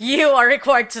 you are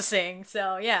required to sing.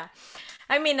 So, yeah.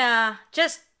 I mean,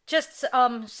 just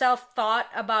self-thought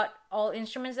about all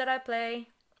instruments that I play,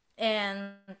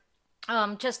 and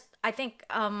just I think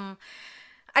I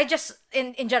just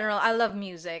in general I love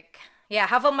music. Yeah,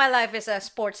 half of my life is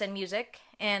sports and music,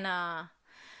 and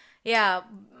yeah,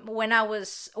 when I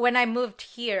moved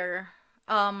here,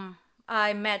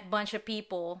 I met a bunch of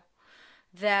people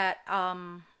that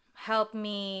helped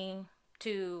me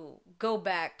to go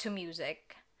back to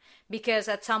music, because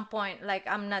at some point, like,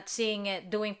 I'm not seeing it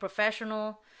doing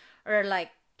professional or,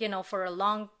 like, for a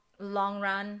long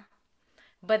run.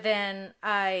 But then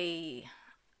I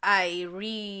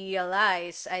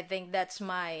realize, I think that's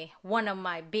my one of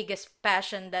my biggest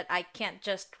passion, that I can't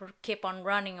just keep on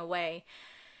running away.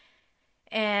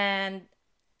 And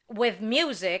with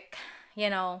music,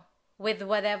 with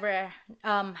whatever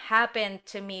happened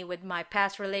to me with my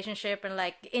past relationship, and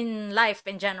like in life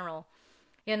in general,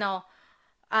 you know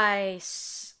I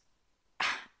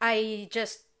I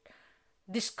just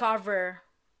discover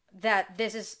that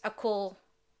this is a cool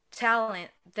talent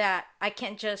that I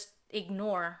can't just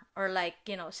ignore or, like,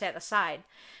 set aside,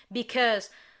 because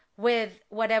with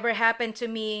whatever happened to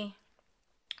me,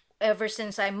 ever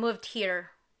since I moved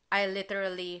here, I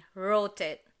literally wrote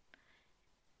it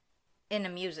in the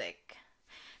music.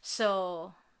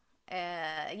 So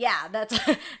yeah, that's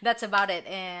that's about it.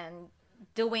 And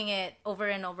doing it over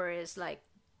and over is like,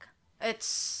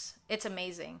 it's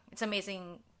amazing. It's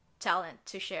amazing talent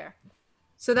to share.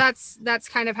 So that's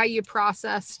kind of how you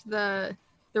processed the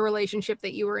relationship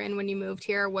that you were in when you moved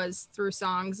here, was through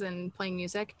songs and playing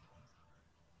music.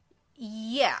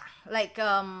 Yeah, like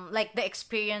the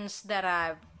experience that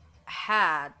I've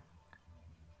had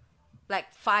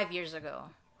like 5 years ago.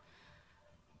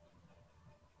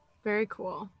 Very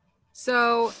cool.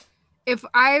 So if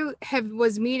I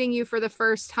was meeting you for the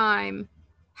first time,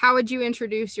 how would you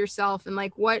introduce yourself, and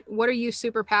like what are you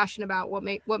super passionate about?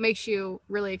 What makes you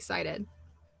really excited?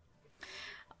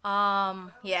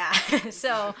 Yeah.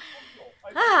 So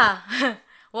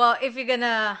well, if you're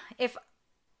gonna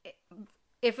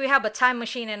if we have a time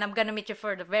machine and I'm gonna meet you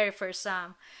for the very first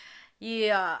time,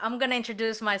 yeah, I'm gonna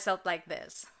introduce myself like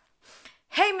this.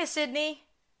 Hey, Miss Sydney.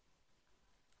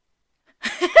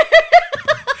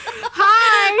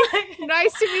 Hi,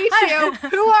 nice to meet you.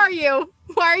 Who are you?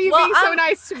 Why are you Well, being so I'm-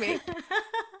 nice to me?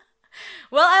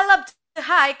 Well, I love to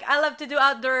hike. I love to do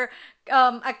outdoor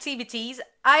activities.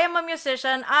 I am a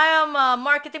musician. I am a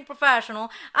marketing professional.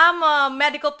 I'm a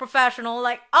medical professional.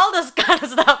 Like all this kind of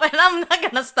stuff, and I'm not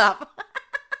gonna stop.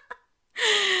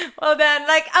 Well, then,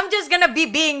 like, I'm just gonna be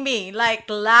being me, like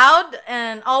loud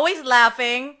and always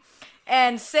laughing,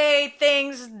 and say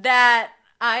things that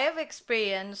I have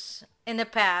experienced in the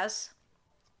past,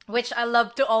 which I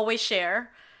love to always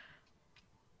share.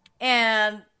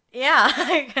 And yeah,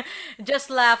 like,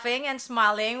 just laughing and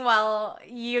smiling while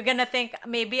you're gonna think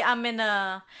maybe I'm in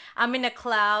the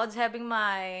clouds having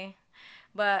my,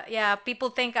 but yeah, people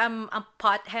think I'm a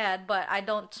pothead, but I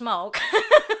don't smoke.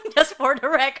 Just for the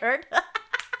record.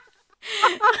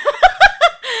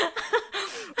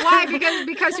 Why?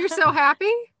 Because you're so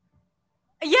happy?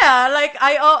 Yeah, like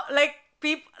like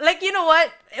people, like, you know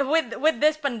what, with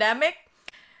this pandemic,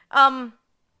 um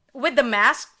with the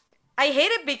mask, I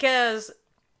hate it because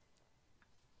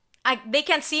they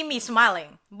can't see me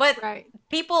smiling, but Right.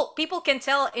 people can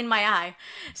tell in my eye.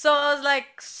 So I was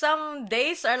like, some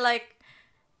days are like,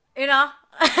 you know,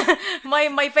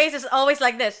 my face is always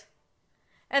like this.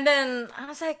 And then I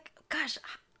was like, gosh,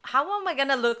 how am I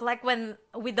gonna look like when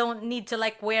we don't need to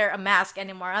like wear a mask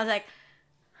anymore? I was like,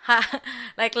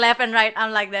 like left and right,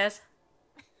 I'm like this.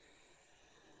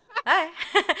 Hi.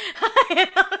 You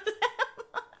know?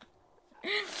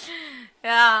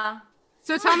 Yeah.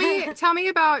 So tell me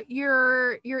about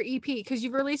your EP, because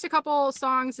you've released a couple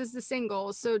songs as the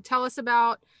singles. So tell us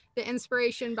about the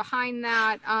inspiration behind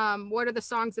that. What are the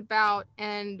songs about?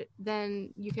 And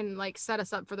then you can like set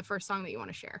us up for the first song that you want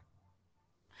to share.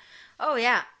 Oh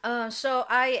yeah. So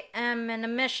I am in a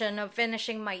mission of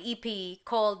finishing my EP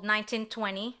called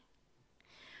 1920,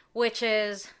 which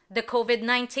is the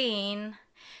COVID-19,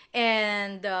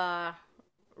 and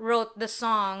wrote the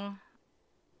song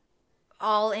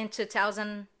all in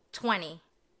 2020.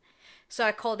 So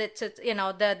I called it to, you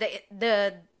know,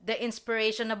 the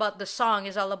inspiration about the song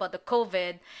is all about the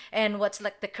COVID and what's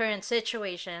like the current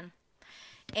situation,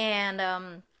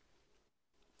 and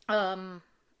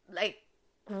like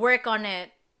work on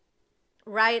it,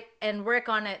 write and work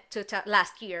on it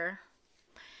last year.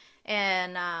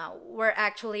 And we're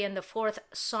actually in the fourth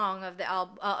song of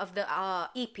the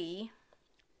EP,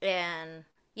 and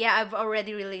yeah, I've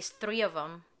already released three of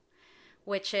them,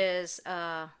 which is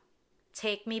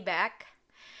 "Take Me Back."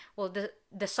 Well,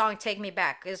 the song "Take Me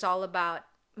Back" is all about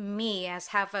me as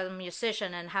half a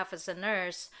musician and half as a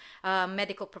nurse,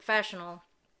 medical professional.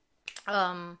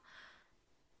 Um,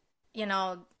 you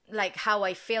know, like how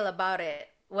I feel about it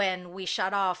when we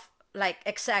shut off like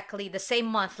exactly the same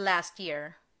month last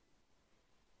year,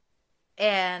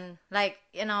 and like,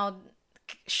 you know,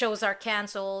 shows are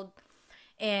canceled,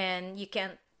 and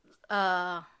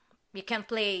uh you can't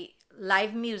play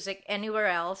live music anywhere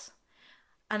else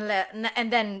unless,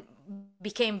 and then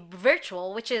became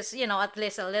virtual, which is, you know, at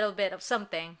least a little bit of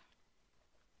something.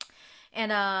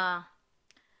 And half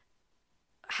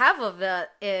of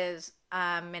that is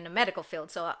I'm in the medical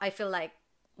field, so I feel like,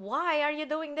 why are you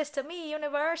doing this to me,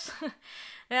 universe?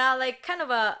 Yeah, like kind of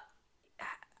a,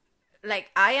 like,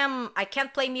 I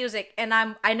can't play music, and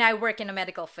I work in a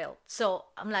medical field, so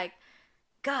I'm like,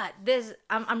 God, this,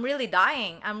 I'm really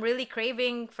dying. I'm really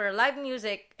craving for live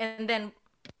music, and then,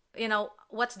 you know,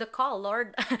 what's the call,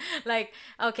 Lord? Like,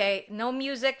 okay, no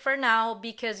music for now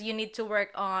because you need to work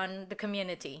on the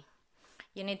community.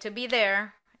 You need to be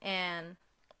there and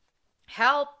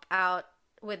help out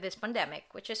with this pandemic,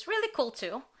 which is really cool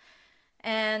too.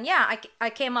 And yeah, I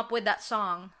came up with that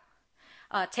song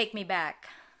Take Me Back.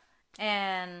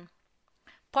 And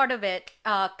part of it,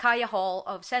 Kaya Hall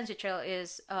of Sensi Trail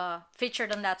is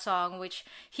featured on that song, which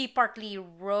he partly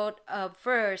wrote a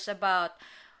verse about,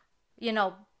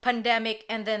 pandemic,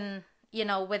 and then,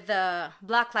 with the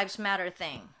Black Lives Matter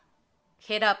thing.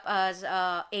 Hit up as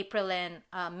April and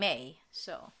May.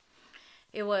 So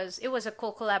it was a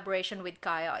cool collaboration with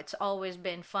Kaya. It's always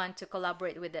been fun to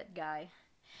collaborate with that guy.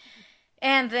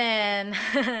 And then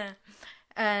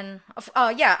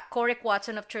Corrick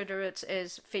Watson of True the Roots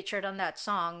is featured on that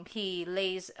song. He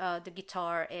lays the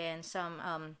guitar and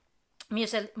some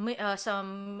music,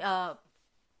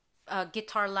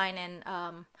 guitar line,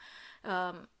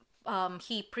 and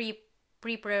he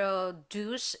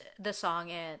pre-produced the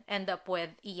song and end up with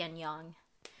Ian Young.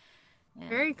 Yeah.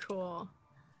 Very cool.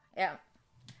 Yeah.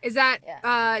 Is that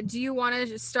do you want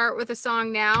to start with a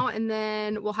song now, and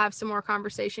then we'll have some more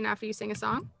conversation after you sing a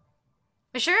song?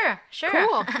 Sure.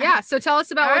 Cool. Yeah. So tell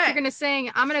us about All what right. you're going to sing.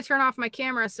 I'm going to turn off my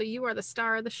camera, so you are the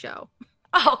star of the show.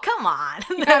 Oh, come on.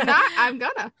 I'm not. I'm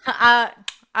gonna.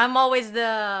 I'm always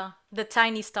the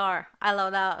tiny star. I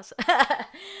love those.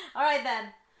 All right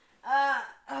then.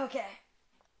 Okay.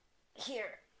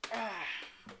 Here.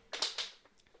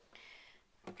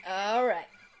 All right.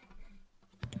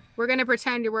 We're gonna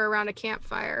pretend we're around a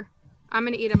campfire. I'm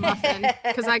gonna eat a muffin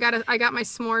because I got my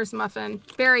s'mores muffin.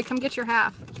 Barry, come get your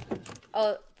half.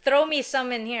 Oh, throw me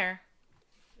some in here.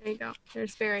 There you go.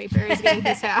 There's Barry. Barry's getting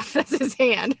his half. That's his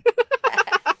hand.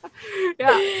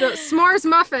 Yeah. So s'mores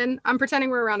muffin. I'm pretending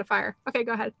we're around a fire. Okay,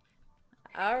 go ahead.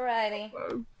 Alrighty.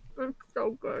 It's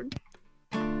so good.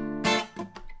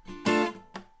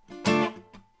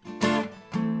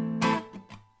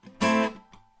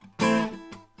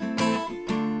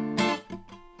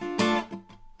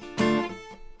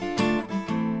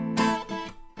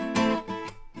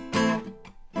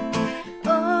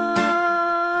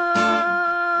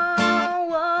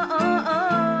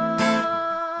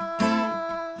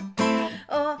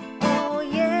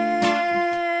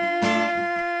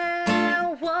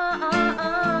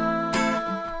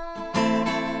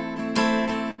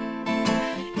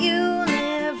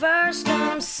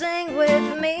 Sing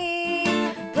with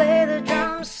me, play the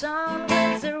drum song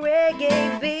with the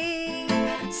reggae beat.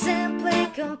 Simply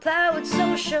comply with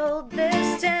social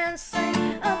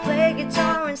distancing. I'll play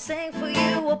guitar and sing for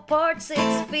you apart 6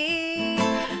 feet.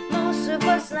 Most of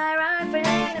us lie right, it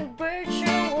ain't a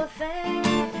virtual thing.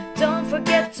 Don't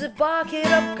forget to bucket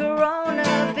up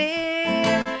Corona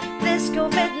beer. This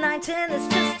COVID-19 is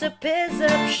just a piece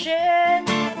of shit.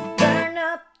 Burn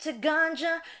up to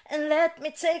ganja and let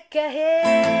me take a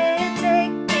hit.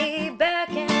 Take me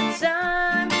back in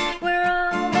time where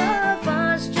all of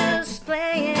us just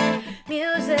playing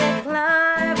music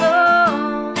live.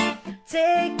 Oh,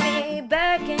 take me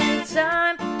back in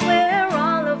time where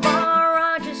all of our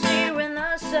are just cheering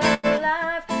us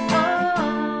alive.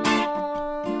 Oh,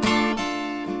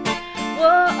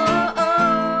 whoa, oh, oh.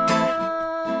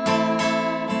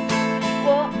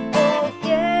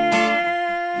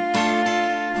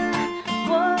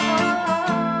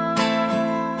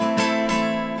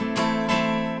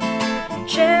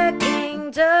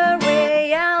 Checking the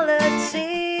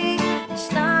reality.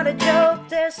 It's not a joke,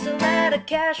 there's a lot of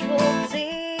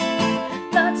casualty.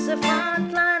 Lots of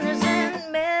frontliners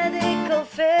in medical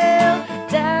field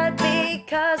died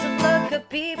because of lack of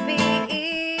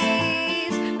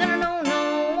PPEs. No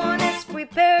one is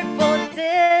prepared for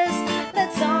this.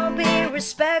 Let's all be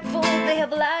respectful, they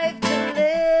have a life to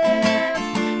live.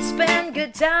 Spend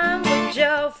good time with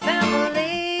your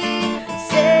family.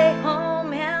 Stay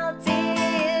home healthy.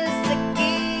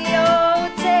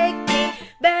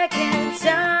 Back in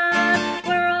time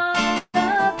where all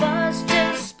of us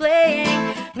just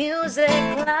playing music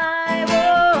live.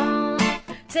 Oh,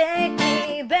 take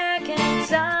me back in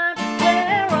time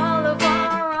where all of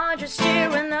our are just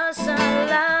cheering us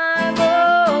alive.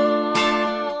 Oh,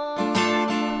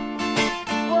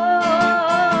 whoa,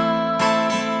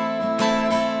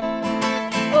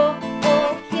 oh,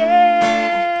 oh,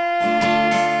 yeah,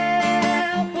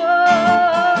 whoa.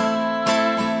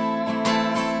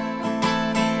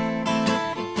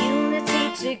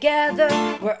 Together,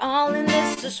 we're all in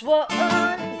this as one.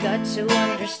 Got to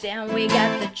understand we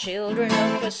got the children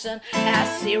of the sun. I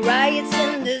see riots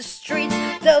in the streets,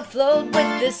 they'll float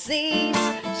with disease.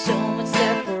 So much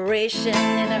separation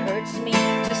and it hurts me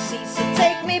to see. So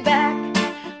take me back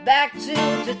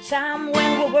to the time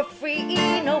when we were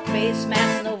free. No face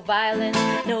masks, no violence,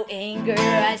 no anger,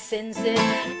 I sense it.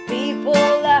 People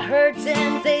are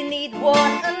hurting, they need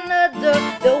one another.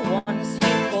 The ones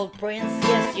you called prince,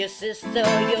 yes, your sister,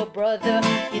 your brother.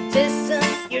 You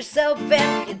distance yourself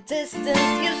and you distance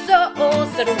your soul.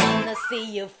 So I wanna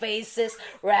see your faces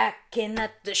racking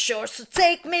at the shore. So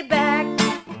take me back.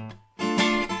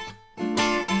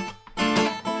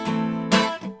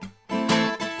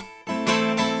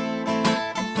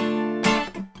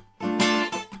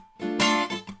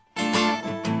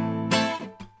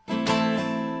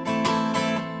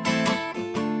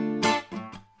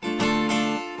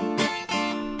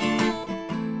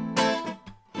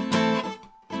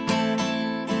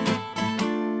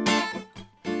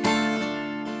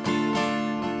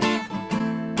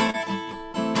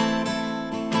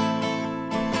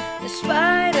 In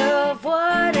spite of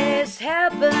what is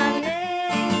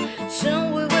happening,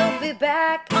 soon we will be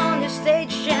back on the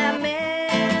stage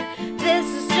jamming. This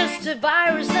is just a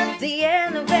virus, not the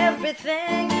end of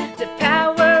everything. The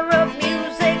power of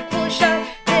music will shut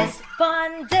this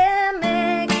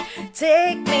pandemic.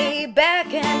 Take me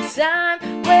back in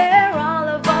time where all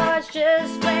of us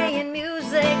just playing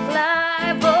music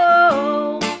live.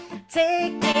 Oh,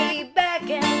 take me back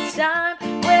in time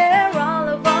where all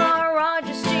of our are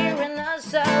just cheering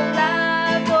us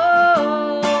alive.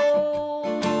 Oh,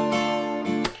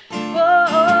 oh,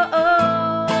 oh, oh,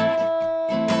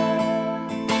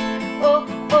 oh,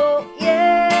 oh,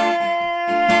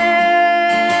 yeah.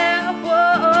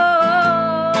 Whoa.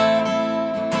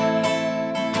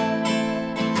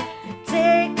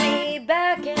 Take me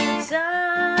back in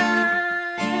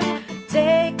time.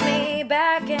 Take me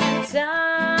back in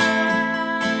time.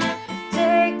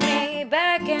 Take me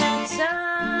back in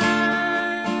time.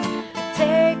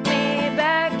 Take me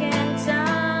back in time.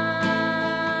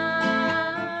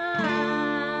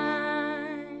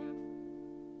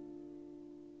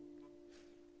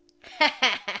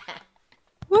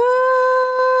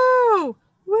 Woo!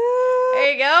 Woo!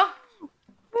 There you go.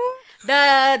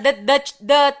 The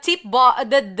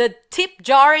the tip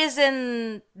jar is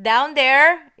in down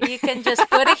there. You can just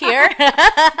put it here.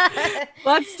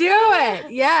 Let's do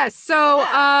it. Yes. So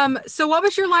so what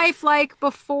was your life like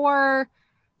before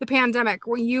the pandemic?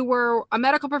 Were you a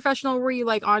medical professional? Were you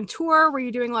like on tour? Were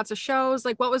you doing lots of shows?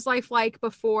 Like what was life like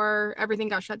before everything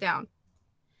got shut down?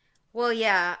 Well,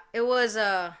 yeah, it was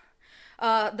the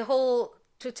whole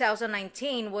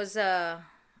 2019 was the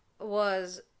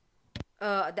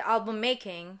album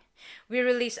making. We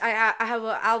released. I have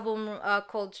an album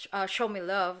called Show Me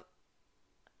Love,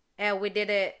 and we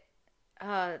did it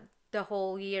the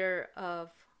whole year of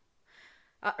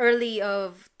early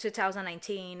of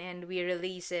 2019, and we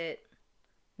released it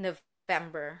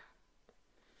November.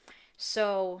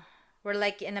 So we're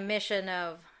like in a mission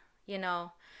of, you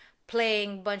know,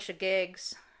 playing bunch of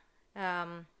gigs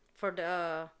for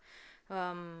the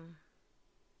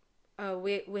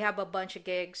we have a bunch of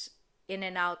gigs in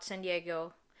and out San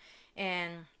Diego,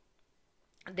 and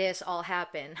this all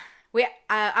happened.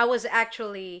 I was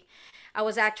actually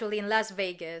in Las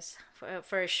Vegas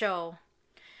for a show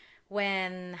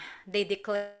when they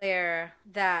declare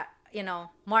that, you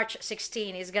know, March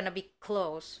 16 is gonna be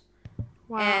closed.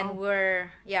 Wow. And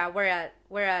we're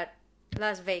at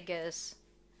Las Vegas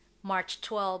March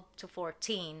 12 to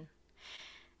 14.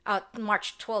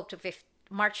 March 12 to 15,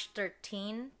 March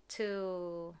 13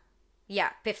 to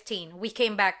 15. We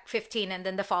came back 15, and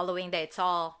then the following day it's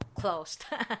all closed.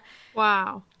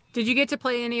 Wow. Did you get to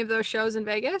play any of those shows in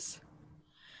Vegas?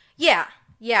 Yeah.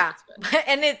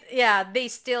 And they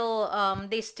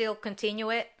still continue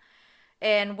it,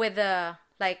 and with a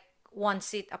like one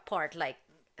seat apart, like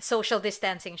social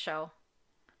distancing show.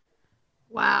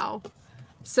 Wow.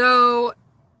 So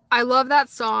I love that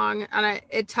song, and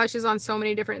it touches on so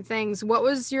many different things. Do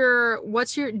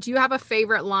you have a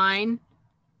favorite line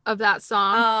of that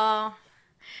song?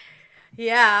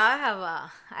 Yeah,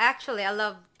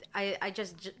 I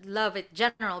just love it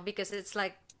general because it's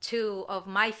like two of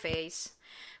my face,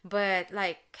 but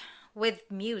like with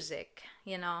music,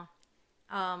 you know.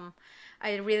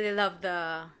 I really love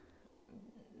the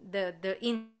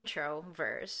intro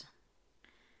verse.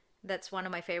 That's one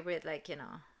of my favorite, like, you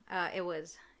know, it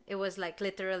was like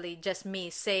literally just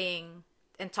me saying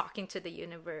and talking to the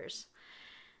universe,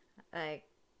 like,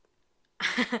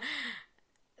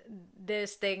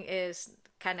 this thing is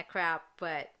kind of crap,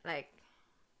 but like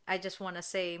I just want to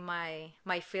say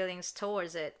my feelings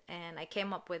towards it, and I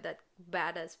came up with that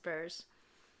badass verse,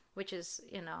 which is,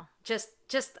 you know, just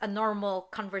a normal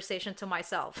conversation to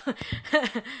myself.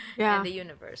 Yeah. And the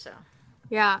universe. So.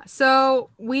 Yeah.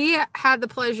 So we had the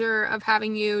pleasure of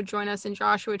having you join us in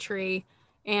Joshua Tree,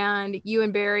 and you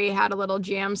and Barry had a little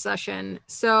jam session.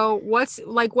 So what's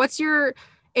your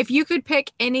if you could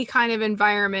pick any kind of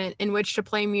environment in which to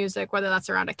play music, whether that's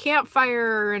around a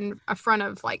campfire or in front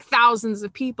of like thousands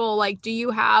of people, like, do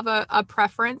you have a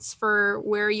preference for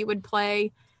where you would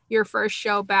play your first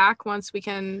show back once we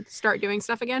can start doing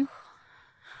stuff again?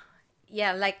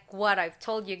 Yeah, like what I've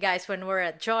told you guys when we're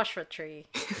at Joshua Tree.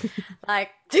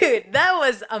 Like, dude, that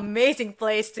was amazing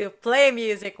place to play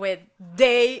music with,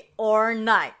 day or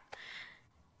night.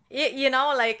 You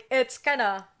know, like it's kind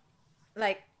of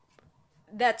like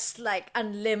that's like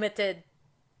unlimited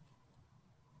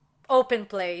open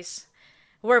place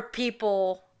where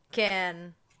people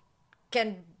can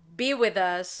be with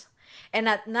us, and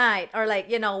at night, or like,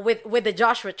 you know, with the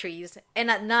Joshua trees,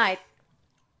 and at night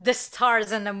the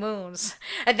stars and the moons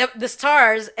and the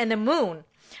stars and the moon,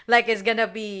 like, it's gonna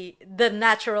be the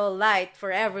natural light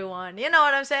for everyone, you know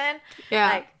what I'm saying?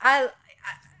 Yeah. Like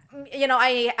you know,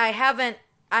 I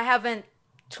haven't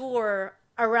toured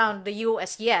around the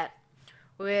US yet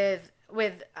with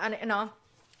you know,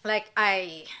 like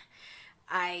I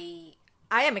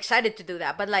am excited to do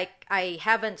that, but like I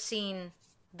haven't seen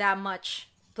that much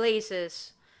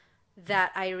places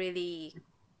that I really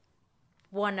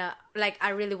wanna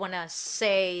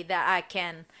say that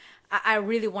I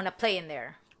really wanna play in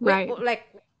there. Right. Like,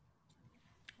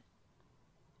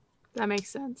 That makes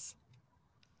sense.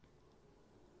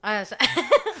 why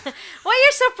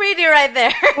you're so pretty right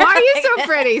there? Why are you so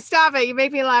pretty? Stop it. You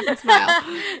make me laugh and smile.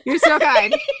 You're so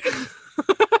kind.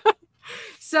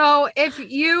 So if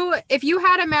you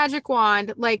had a magic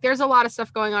wand, like, there's a lot of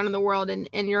stuff going on in the world, and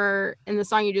in the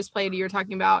song you just played, you're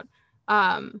talking about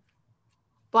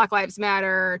Black Lives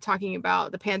Matter, talking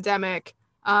about the pandemic.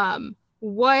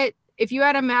 What if you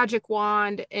had a magic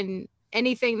wand and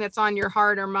anything that's on your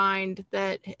heart or mind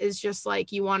that is just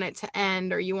like you want it to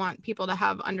end, or you want people to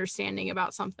have understanding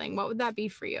about something, what would that be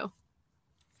for you?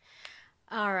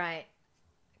 All right.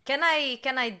 Can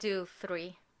I do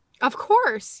 3? Of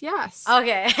course, yes.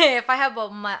 Okay. If I have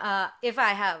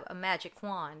a magic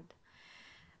wand,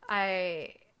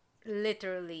 I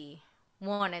literally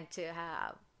wanted to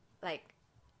have like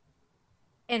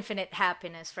infinite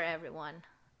happiness for everyone.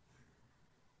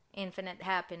 Infinite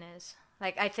happiness.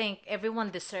 Like, I think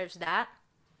everyone deserves that.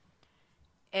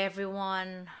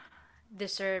 Everyone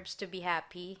deserves to be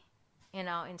happy, you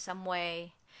know, in some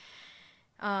way.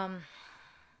 Yeah,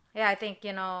 I think,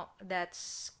 you know,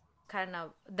 that's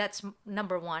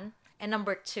number 1. And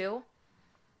number 2,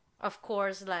 of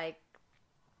course, like,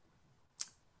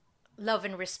 love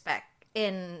and respect.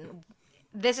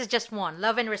 This is just one.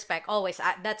 Love and respect always.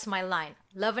 That's my line.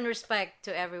 Love and respect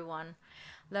to everyone.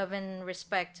 Love and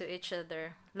respect to each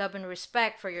other. Love and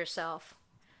respect for yourself.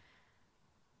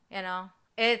 You know,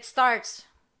 it starts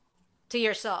to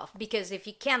yourself, because if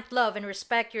you can't love and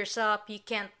respect yourself, you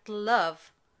can't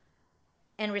love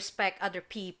and respect other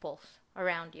people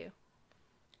around you.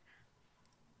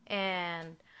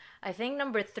 And I think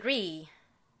number 3,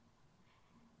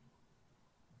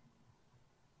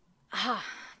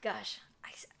 gosh,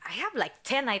 I have like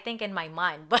 10, I think, in my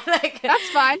mind, but like, That's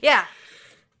fine. yeah.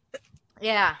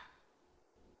 Yeah.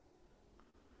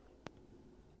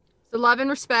 So love and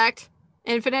respect,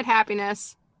 infinite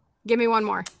happiness. Give me one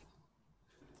more.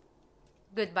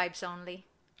 Good vibes only.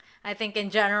 I think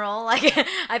in general, like,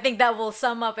 I think that will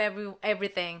sum up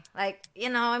everything. Like, you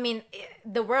know, I mean,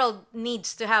 the world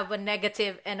needs to have a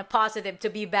negative and a positive to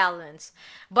be balanced.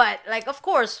 But like, of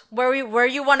course, where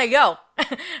you want to go,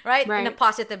 right? In the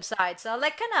positive side. So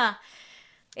like, kind of,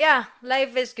 yeah,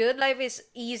 life is good. Life is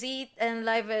easy, and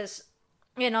life is,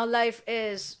 you know, life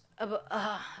is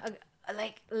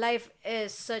like, life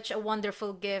is such a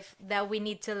wonderful gift that we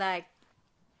need to like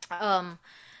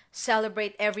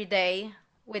celebrate every day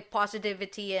with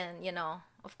positivity. And, you know,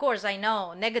 of course, I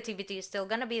know negativity is still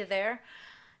gonna be there,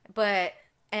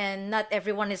 and not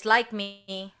everyone is like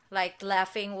me, like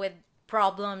laughing with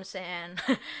problems and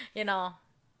you know,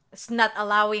 it's not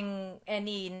allowing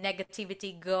any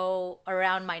negativity go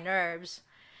around my nerves.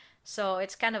 So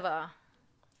it's kind of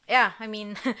yeah, I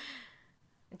mean,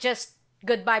 just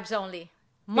good vibes only.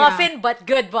 Muffin, but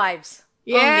good vibes.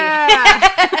 Yeah.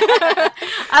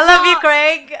 I love you,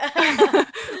 Craig.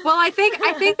 Well, I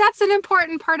think that's an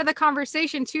important part of the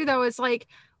conversation too, though, is like,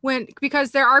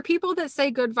 because there are people that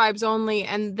say good vibes only,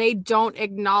 and they don't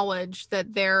acknowledge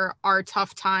that there are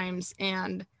tough times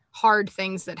and hard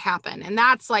things that happen. And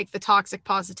that's like the toxic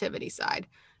positivity side.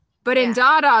 But in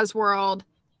Dada's world,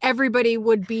 everybody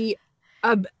would be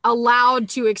allowed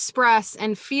to express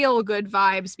and feel good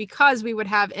vibes, because we would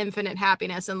have infinite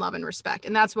happiness and love and respect.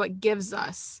 And that's what gives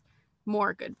us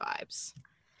more good vibes.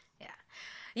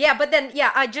 Yeah, but then,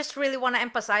 yeah, I just really want to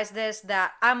emphasize this,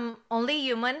 that I'm only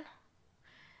human,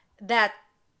 that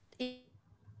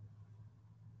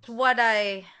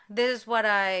this is what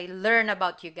I learned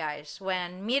about you guys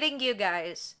when meeting you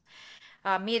guys,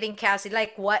 meeting Cassie.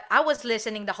 Like what I was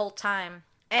listening the whole time,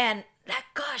 and like,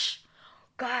 gosh,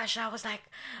 I was like,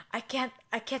 I can't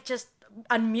just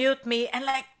unmute me and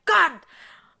like, God,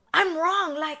 I'm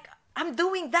wrong. Like I'm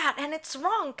doing that, and it's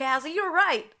wrong, Cassie. You're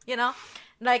right.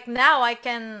 Like now I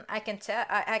can tell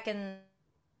I can.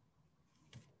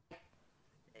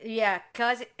 Yeah,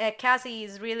 Cassie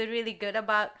is really really good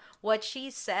about what she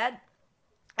said,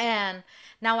 and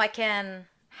now I can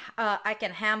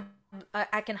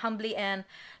humbly and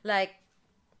like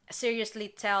seriously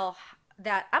tell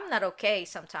that I'm not okay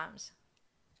sometimes.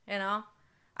 you know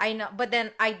I know, but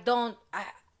then I don't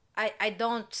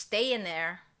stay in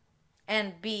there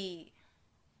and be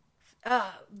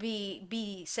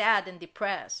sad and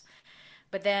depressed.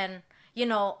 But then, you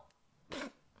know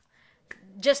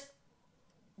just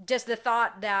just the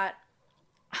thought that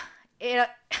it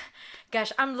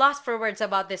gosh, I'm lost for words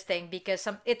about this thing, because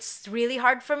it's really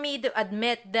hard for me to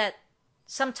admit that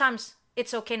sometimes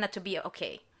it's okay not to be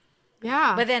okay.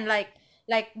 Yeah. But then,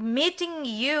 like meeting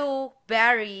you,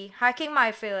 Barry, hacking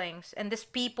my feelings, and this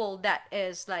people that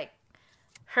is like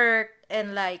hurt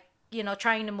and like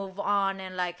trying to move on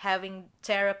and like having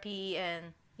therapy,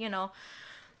 and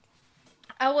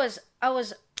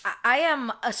I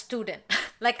am a student.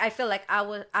 Like I feel like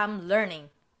I'm learning,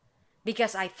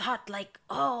 because I thought like,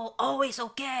 oh, always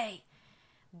okay.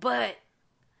 But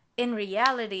in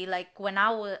reality, like when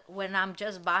I'm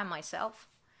just by myself,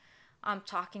 I'm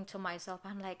talking to myself.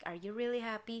 I'm like, are you really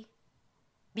happy?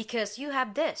 Because you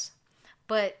have this.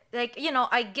 But like,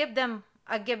 I give them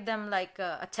like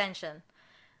attention.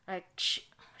 Like,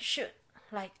 shoot,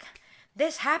 like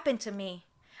this happened to me.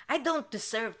 I don't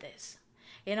deserve this.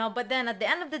 But then at the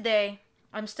end of the day,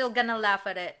 I'm still gonna laugh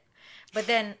at it. But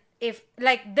then if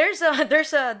like there's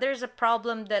a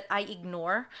problem that I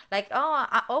ignore, like, oh,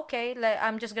 okay, like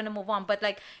I'm just gonna move on. But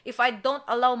like if I don't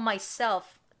allow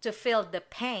myself to feel the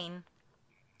pain,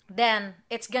 then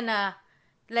it's gonna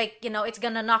it's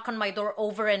gonna knock on my door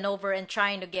over and over, and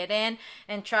trying to get in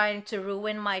and trying to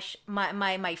ruin my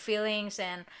feelings,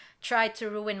 and try to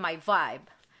ruin my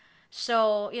vibe.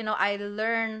 So I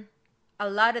learn a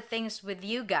lot of things with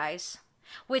you guys,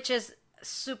 which is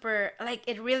super, like,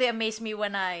 it really amazed me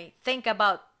when I think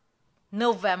about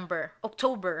November,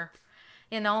 October.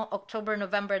 October,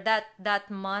 November,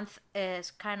 that month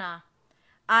is kind of,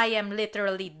 I am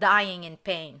literally dying in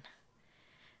pain,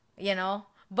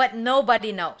 but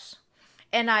nobody knows.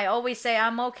 And I always say,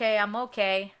 I'm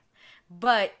okay.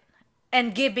 But,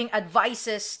 and giving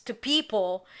advices to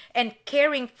people and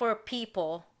caring for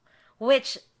people,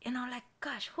 which, like,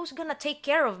 gosh, who's gonna take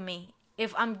care of me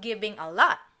if I'm giving a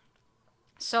lot?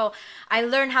 So I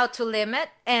learned how to limit.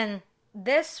 And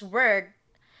this word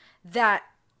that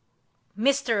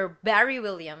Mr. Barry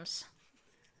Williams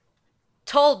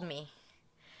told me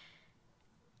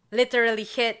literally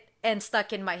hit and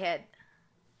stuck in my head.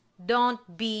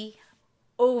 Don't be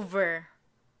over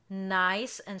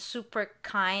nice and super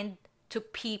kind to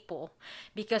people,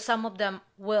 because some of them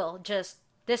will just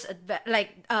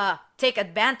take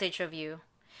advantage of you.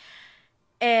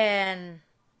 And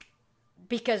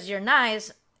because you're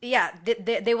nice, yeah,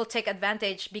 they will take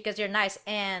advantage because you're nice,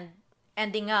 and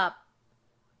ending up,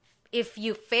 if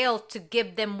you fail to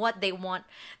give them what they want,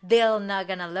 they'll not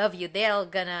gonna love you. They'll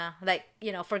gonna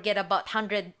forget about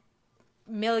 100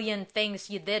 million things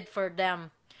you did for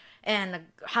them, and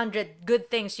 100 good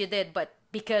things you did, but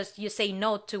because you say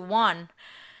no to one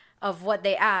of what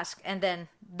they ask, and then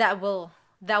that will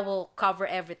cover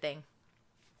everything.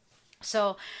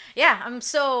 So yeah, I'm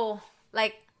so,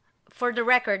 like, for the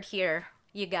record here,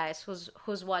 you guys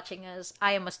who's watching us,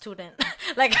 I am a student.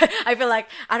 Like, I feel like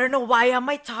I don't know why am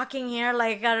I talking here,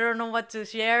 like I don't know what to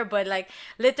share, but like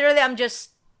literally I'm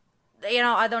just,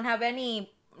 I don't have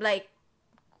any like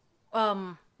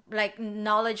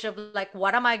knowledge of like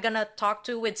what am I gonna talk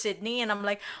to with Sydney, and I'm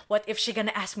like, what if she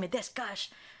gonna ask me this, gosh.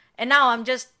 And now I'm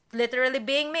just literally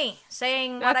being me,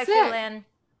 saying what I That's feel, it. and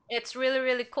it's really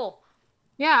really cool.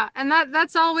 Yeah, and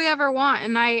that's all we ever want.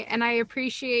 And I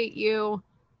appreciate you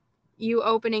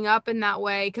opening up in that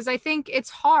way, because I think it's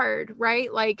hard,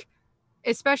 right? Like,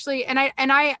 especially, and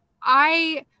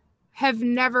I have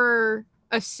never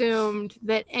assumed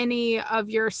that any of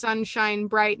your sunshine,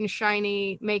 bright and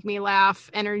shiny, make me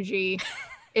laugh energy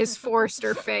is forced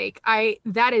or fake.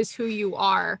 That is who you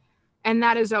are, and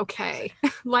that is okay.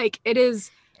 Like, it is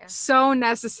Yeah. so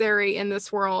necessary in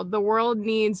this world. The world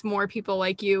needs more people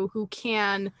like you who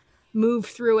can move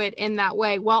through it in that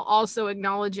way, while also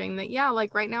acknowledging that, yeah,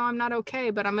 like right now I'm not okay,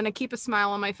 but I'm going to keep a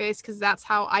smile on my face because that's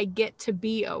how I get to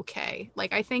be okay.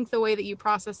 Like, I think the way that you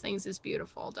process things is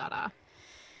beautiful, Dada.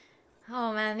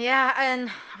 Oh man, yeah, and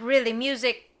really,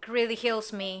 music really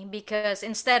heals me because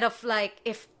instead of like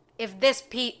if this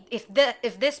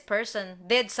person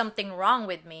did something wrong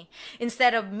with me,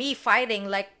 instead of me fighting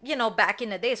like back in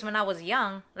the days when I was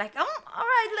young, like all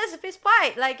right, let's fist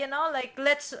fight, like like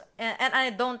let's and I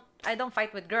don't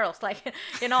fight with girls, like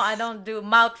I don't do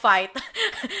mouth fight.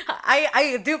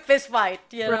 I do fist fight,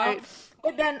 Right.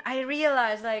 But then I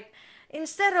realized, like,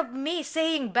 instead of me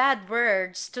saying bad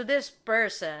words to this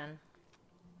person,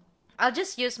 I'll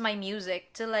just use my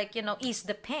music to, like, ease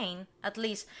the pain, at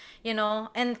least,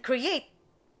 and create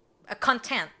a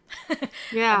content.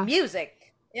 Yeah. A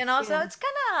music, so it's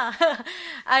kind of,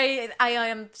 I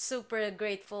am super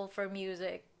grateful for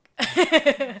music.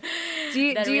 That Do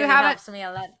you really have helps me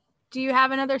a lot. Do you have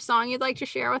another song you'd like to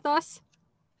share with us?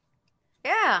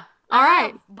 Yeah. All I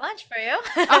right. have a bunch for you.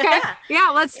 Okay. Yeah, Yeah.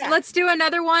 let's do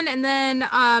another one, and then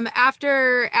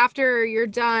after you're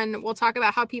done, we'll talk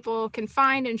about how people can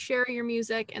find and share your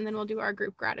music, and then we'll do our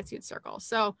group gratitude circle.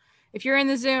 So if you're in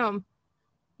the Zoom,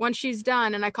 once she's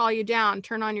done and I call you down,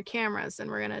 turn on your cameras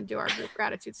and we're gonna do our group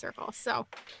gratitude circle. So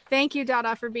thank you,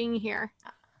 Dada, for being here.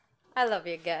 I love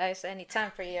you guys.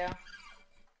 Anytime for you.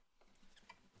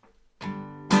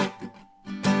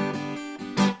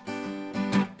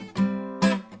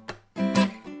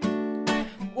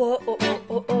 Whoa, oh, oh,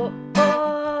 oh, oh,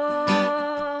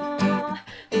 oh.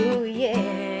 Ooh,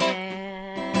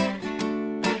 yeah.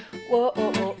 Whoa,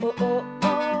 oh, oh, oh, oh,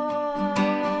 oh.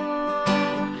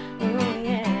 Ooh,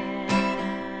 yeah.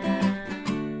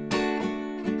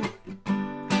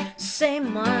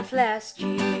 Same month last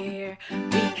year,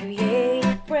 we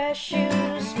create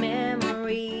precious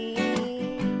memories.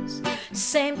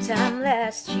 Same time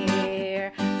last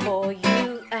year, for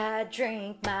you I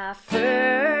drank my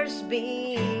first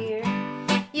beer.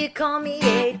 You call me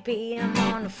 8 p.m.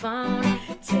 on the phone,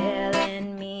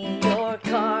 telling me your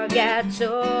car got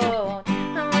towed.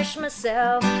 I wish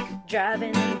myself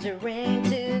driving the ring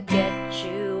to get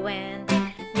you and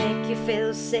make you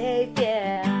feel safe,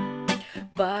 yeah.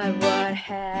 But what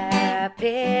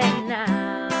happened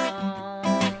now?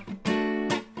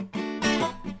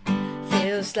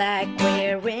 Feels like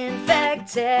we're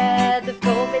infected with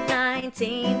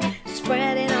COVID-19,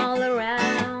 spreading all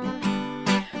around.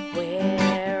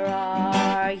 Where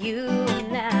are you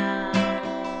now?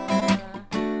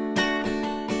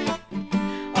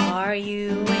 Are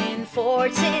you in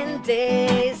 14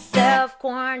 days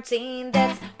self-quarantine?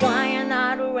 That's why you're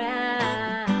not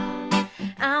around.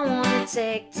 I wanna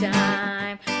take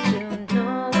time to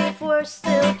know if we're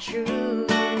still true.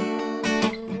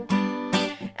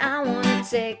 I wanna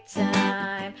take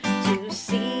time to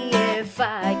see if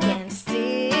I can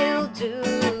still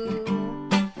do.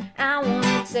 I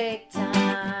wanna take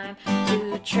time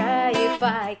to try if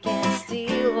I can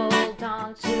still hold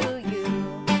on to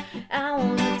you. I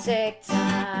wanna take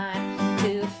time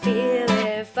to feel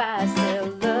if I still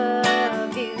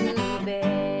love you,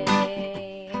 babe.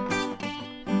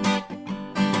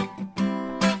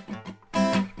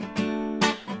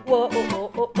 Whoa, oh,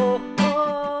 oh, oh, oh.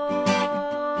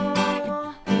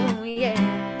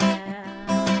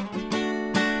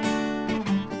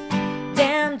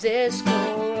 This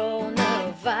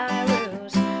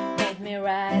coronavirus made me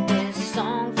write this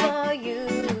song for you.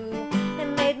 It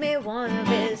made me wanna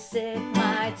visit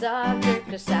my doctor,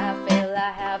 cause I feel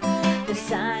I have the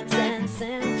signs and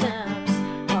symptoms.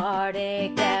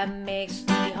 Heartache that makes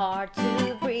me hard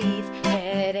to breathe,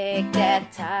 headache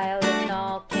that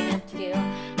Tylenol can't heal.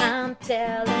 I'm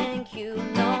telling you,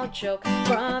 no joke,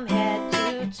 from head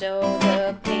to toe,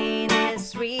 the pain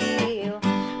is real.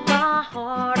 My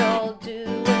heart all do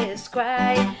is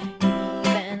cry,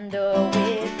 even though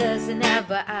it doesn't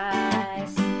have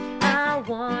eyes. I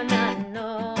wanna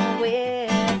know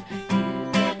if you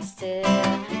can still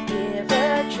give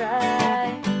a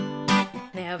try.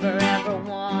 Never ever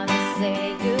wanna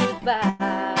say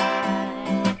goodbye.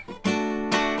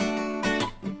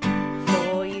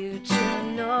 For you to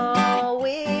know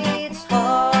it's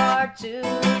hard to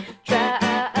try.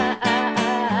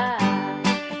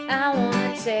 I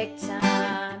wanna take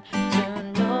time to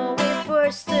know if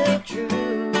we're still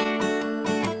true.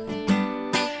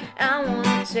 I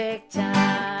wanna take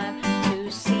time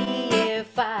to see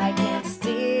if I can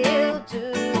still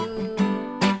do.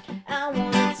 I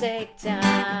wanna take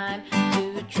time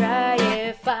to try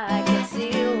if I can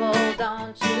still hold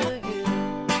on to you.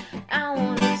 I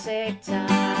wanna take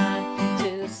time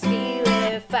to see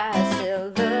if I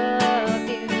still love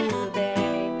you,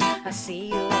 babe. I see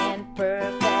you in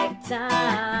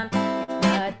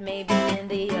that maybe in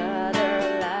the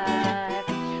other life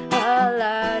a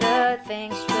lot of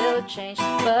things will change,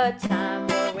 but time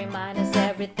will remind us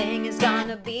everything is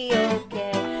gonna be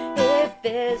okay. If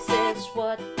this is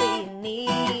what we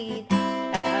need,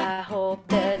 I hope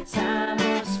that time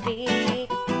will speak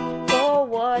for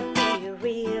what we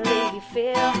really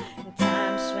feel in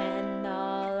times when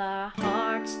all our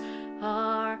hearts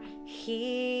are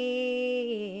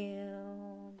healed.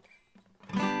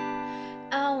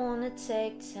 I wanna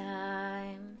take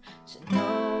time to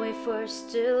know if we're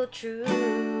still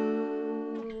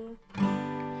true.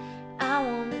 I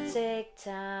wanna take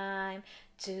time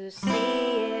to see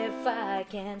if I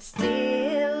can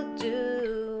still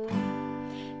do.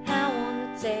 I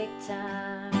wanna take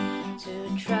time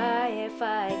to try if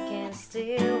I can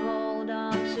still hold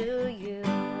on to you.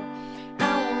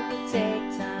 I wanna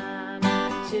take time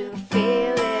to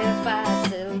feel if I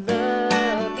still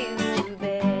love you,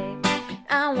 babe.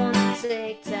 I wanna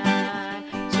take time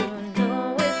to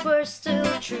know if we're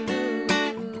still true.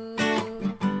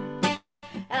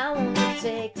 I wanna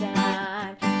take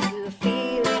time to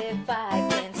feel if I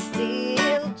can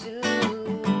still do.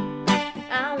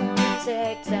 I wanna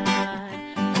take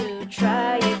time to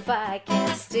try if I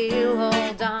can still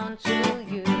hold on to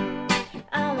you.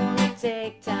 I wanna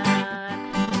take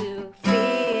time to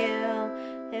feel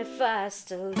if I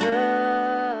still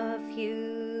love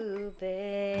you,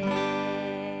 babe.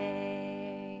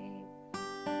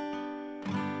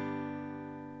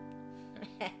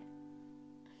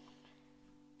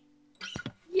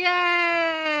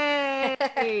 Yay!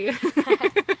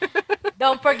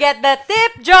 Don't forget the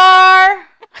tip jar.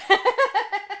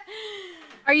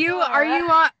 Are you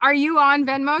on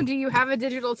Venmo? Do you have a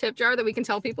digital tip jar that we can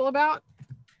tell people about?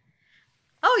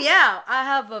 Oh yeah, I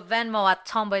have a Venmo at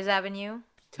Tomboys Avenue.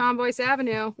 Tomboys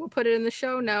Avenue. We'll put it in the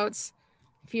show notes.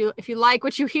 If you like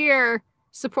what you hear,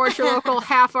 support your local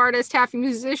half artist, half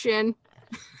musician,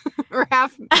 or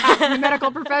half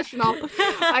medical professional.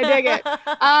 I dig it.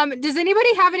 Does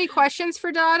anybody have any questions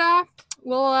for Dada?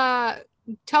 Well,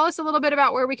 tell us a little bit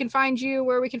about where we can find you,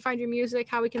 where we can find your music,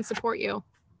 how we can support you.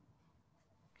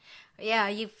 Yeah,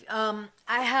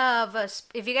 I have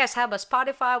if you guys have a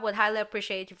Spotify, would highly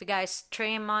appreciate if you guys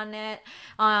stream on it.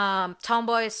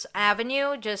 Tomboys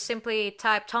Avenue, just simply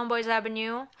type Tomboys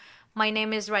Avenue. My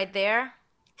name is right there.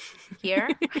 Here.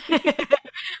 I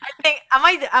think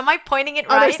am I pointing it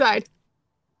right? Other side.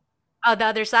 Oh, the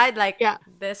other side, like yeah.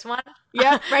 This one?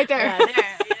 Yeah, right there. Yeah,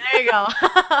 there you go.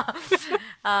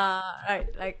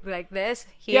 Right, like this.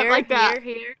 Here, yep, like that.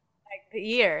 Here. Like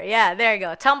here. Yeah, there you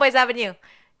go. Tomboys Avenue.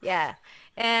 Yeah.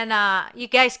 And you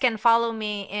guys can follow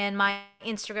me in my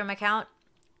Instagram account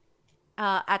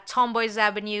at Tomboys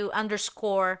Avenue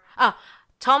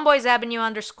Tomboys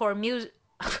Avenue music.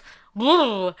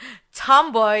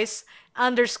 Tomboys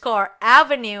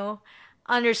 _Avenue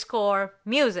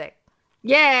 _music.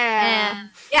 Yeah.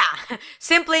 And yeah,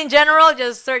 simply in general,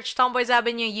 just search Tomboys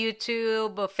Avenue,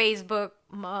 YouTube, Facebook.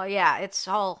 Yeah, it's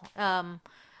all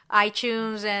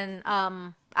iTunes and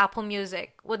Apple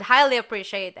Music. Would highly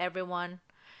appreciate everyone.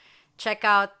 Check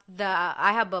out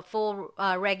I have a full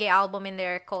reggae album in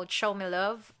there called Show Me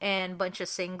Love and bunch of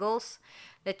singles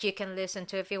that you can listen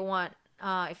to if you want.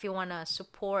 If you want to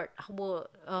support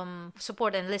and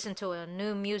listen to a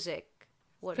new music,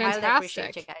 would highly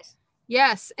appreciate you guys.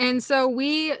 Yes, and so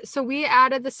we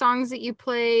added the songs that you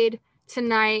played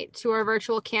tonight to our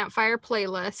virtual campfire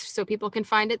playlist, so people can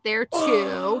find it there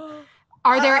too.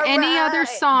 Are there any other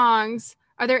songs?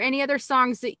 Are there any other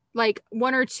songs that, like,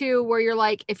 one or two where you're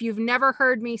like, if you've never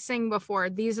heard me sing before,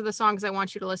 these are the songs I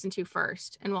want you to listen to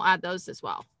first, and we'll add those as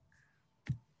well.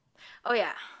 Oh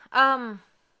yeah.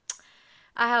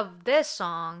 I have this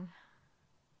song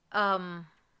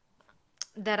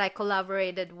that I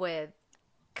collaborated with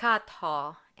Kat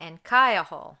Hall and Kaya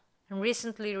Hall and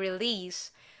recently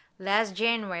released last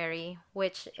January,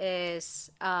 which is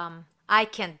I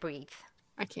Can't Breathe.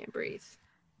 I Can't Breathe.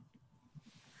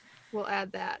 We'll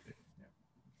add that.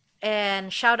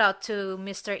 And shout out to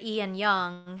Mr. Ian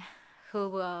Young,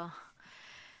 who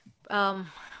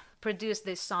produced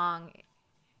this song.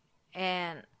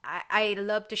 And I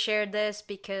love to share this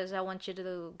because I want you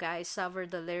to guys savor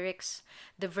the lyrics,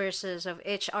 the verses of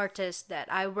each artist that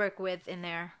I work with in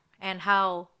there, and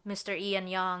how Mr. Ian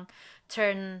Young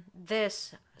turned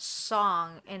this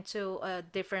song into a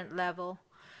different level.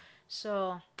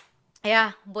 So,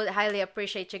 yeah, would highly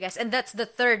appreciate you guys. And that's the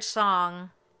third song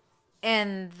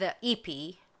in the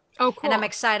EP. Oh, cool. And I'm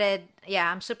excited.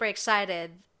 Yeah, I'm super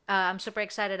excited. I'm super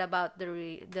excited about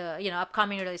the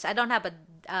upcoming release. I don't have a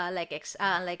like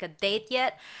a date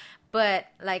yet, but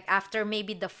like after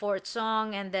maybe the fourth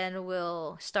song, and then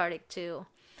we'll start it to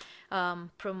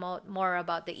promote more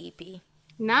about the EP.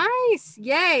 Nice.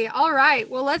 Yay. All right.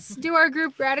 Well, let's do our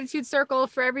group gratitude circle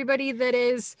for everybody that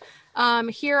is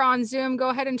here on Zoom. Go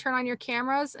ahead and turn on your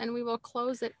cameras and we will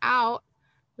close it out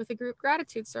with a group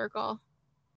gratitude circle.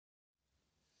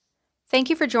 Thank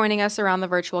you for joining us around the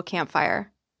virtual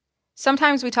campfire.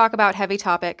 Sometimes we talk about heavy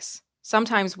topics,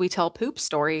 sometimes we tell poop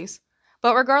stories,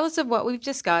 but regardless of what we've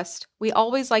discussed, we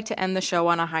always like to end the show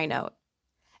on a high note.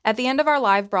 At the end of our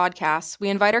live broadcasts, we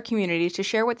invite our community to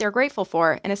share what they're grateful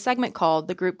for in a segment called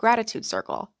the Group Gratitude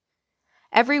Circle.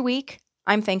 Every week,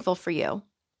 I'm thankful for you.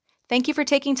 Thank you for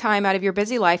taking time out of your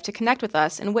busy life to connect with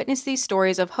us and witness these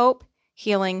stories of hope,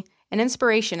 healing, and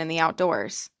inspiration in the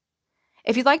outdoors.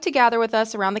 If you'd like to gather with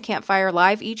us around the campfire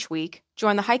live each week,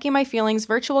 join the Hiking My Feelings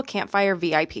virtual campfire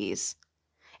VIPs.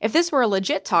 If this were a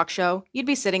legit talk show, you'd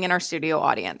be sitting in our studio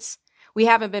audience. We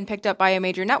haven't been picked up by a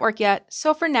major network yet,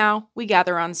 so for now, we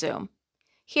gather on Zoom.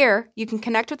 Here, you can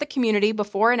connect with the community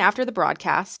before and after the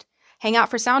broadcast, hang out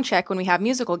for sound check when we have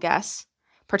musical guests,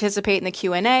 participate in the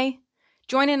Q&A,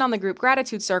 join in on the group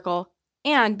gratitude circle,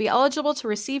 and be eligible to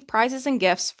receive prizes and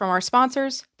gifts from our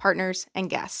sponsors, partners, and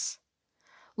guests.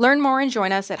 Learn more and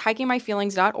join us at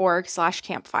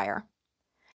hikingmyfeelings.org/campfire.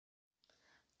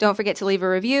 Don't forget to leave a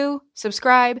review,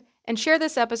 subscribe, and share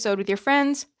this episode with your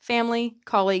friends, family,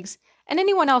 colleagues, and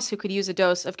anyone else who could use a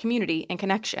dose of community and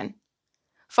connection.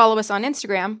 Follow us on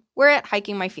Instagram, we're at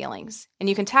Hiking My Feelings, and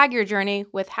you can tag your journey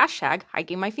with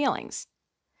 #HikingMyFeelings.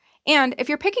 And if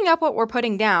you're picking up what we're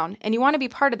putting down and you want to be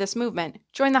part of this movement,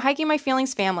 join the Hiking My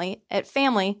Feelings family at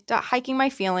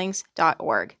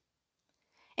family.hikingmyfeelings.org.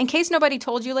 In case nobody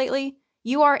told you lately,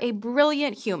 you are a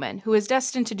brilliant human who is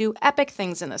destined to do epic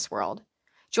things in this world.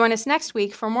 Join us next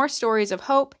week for more stories of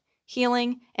hope,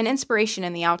 healing, and inspiration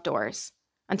in the outdoors.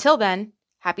 Until then,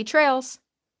 happy trails!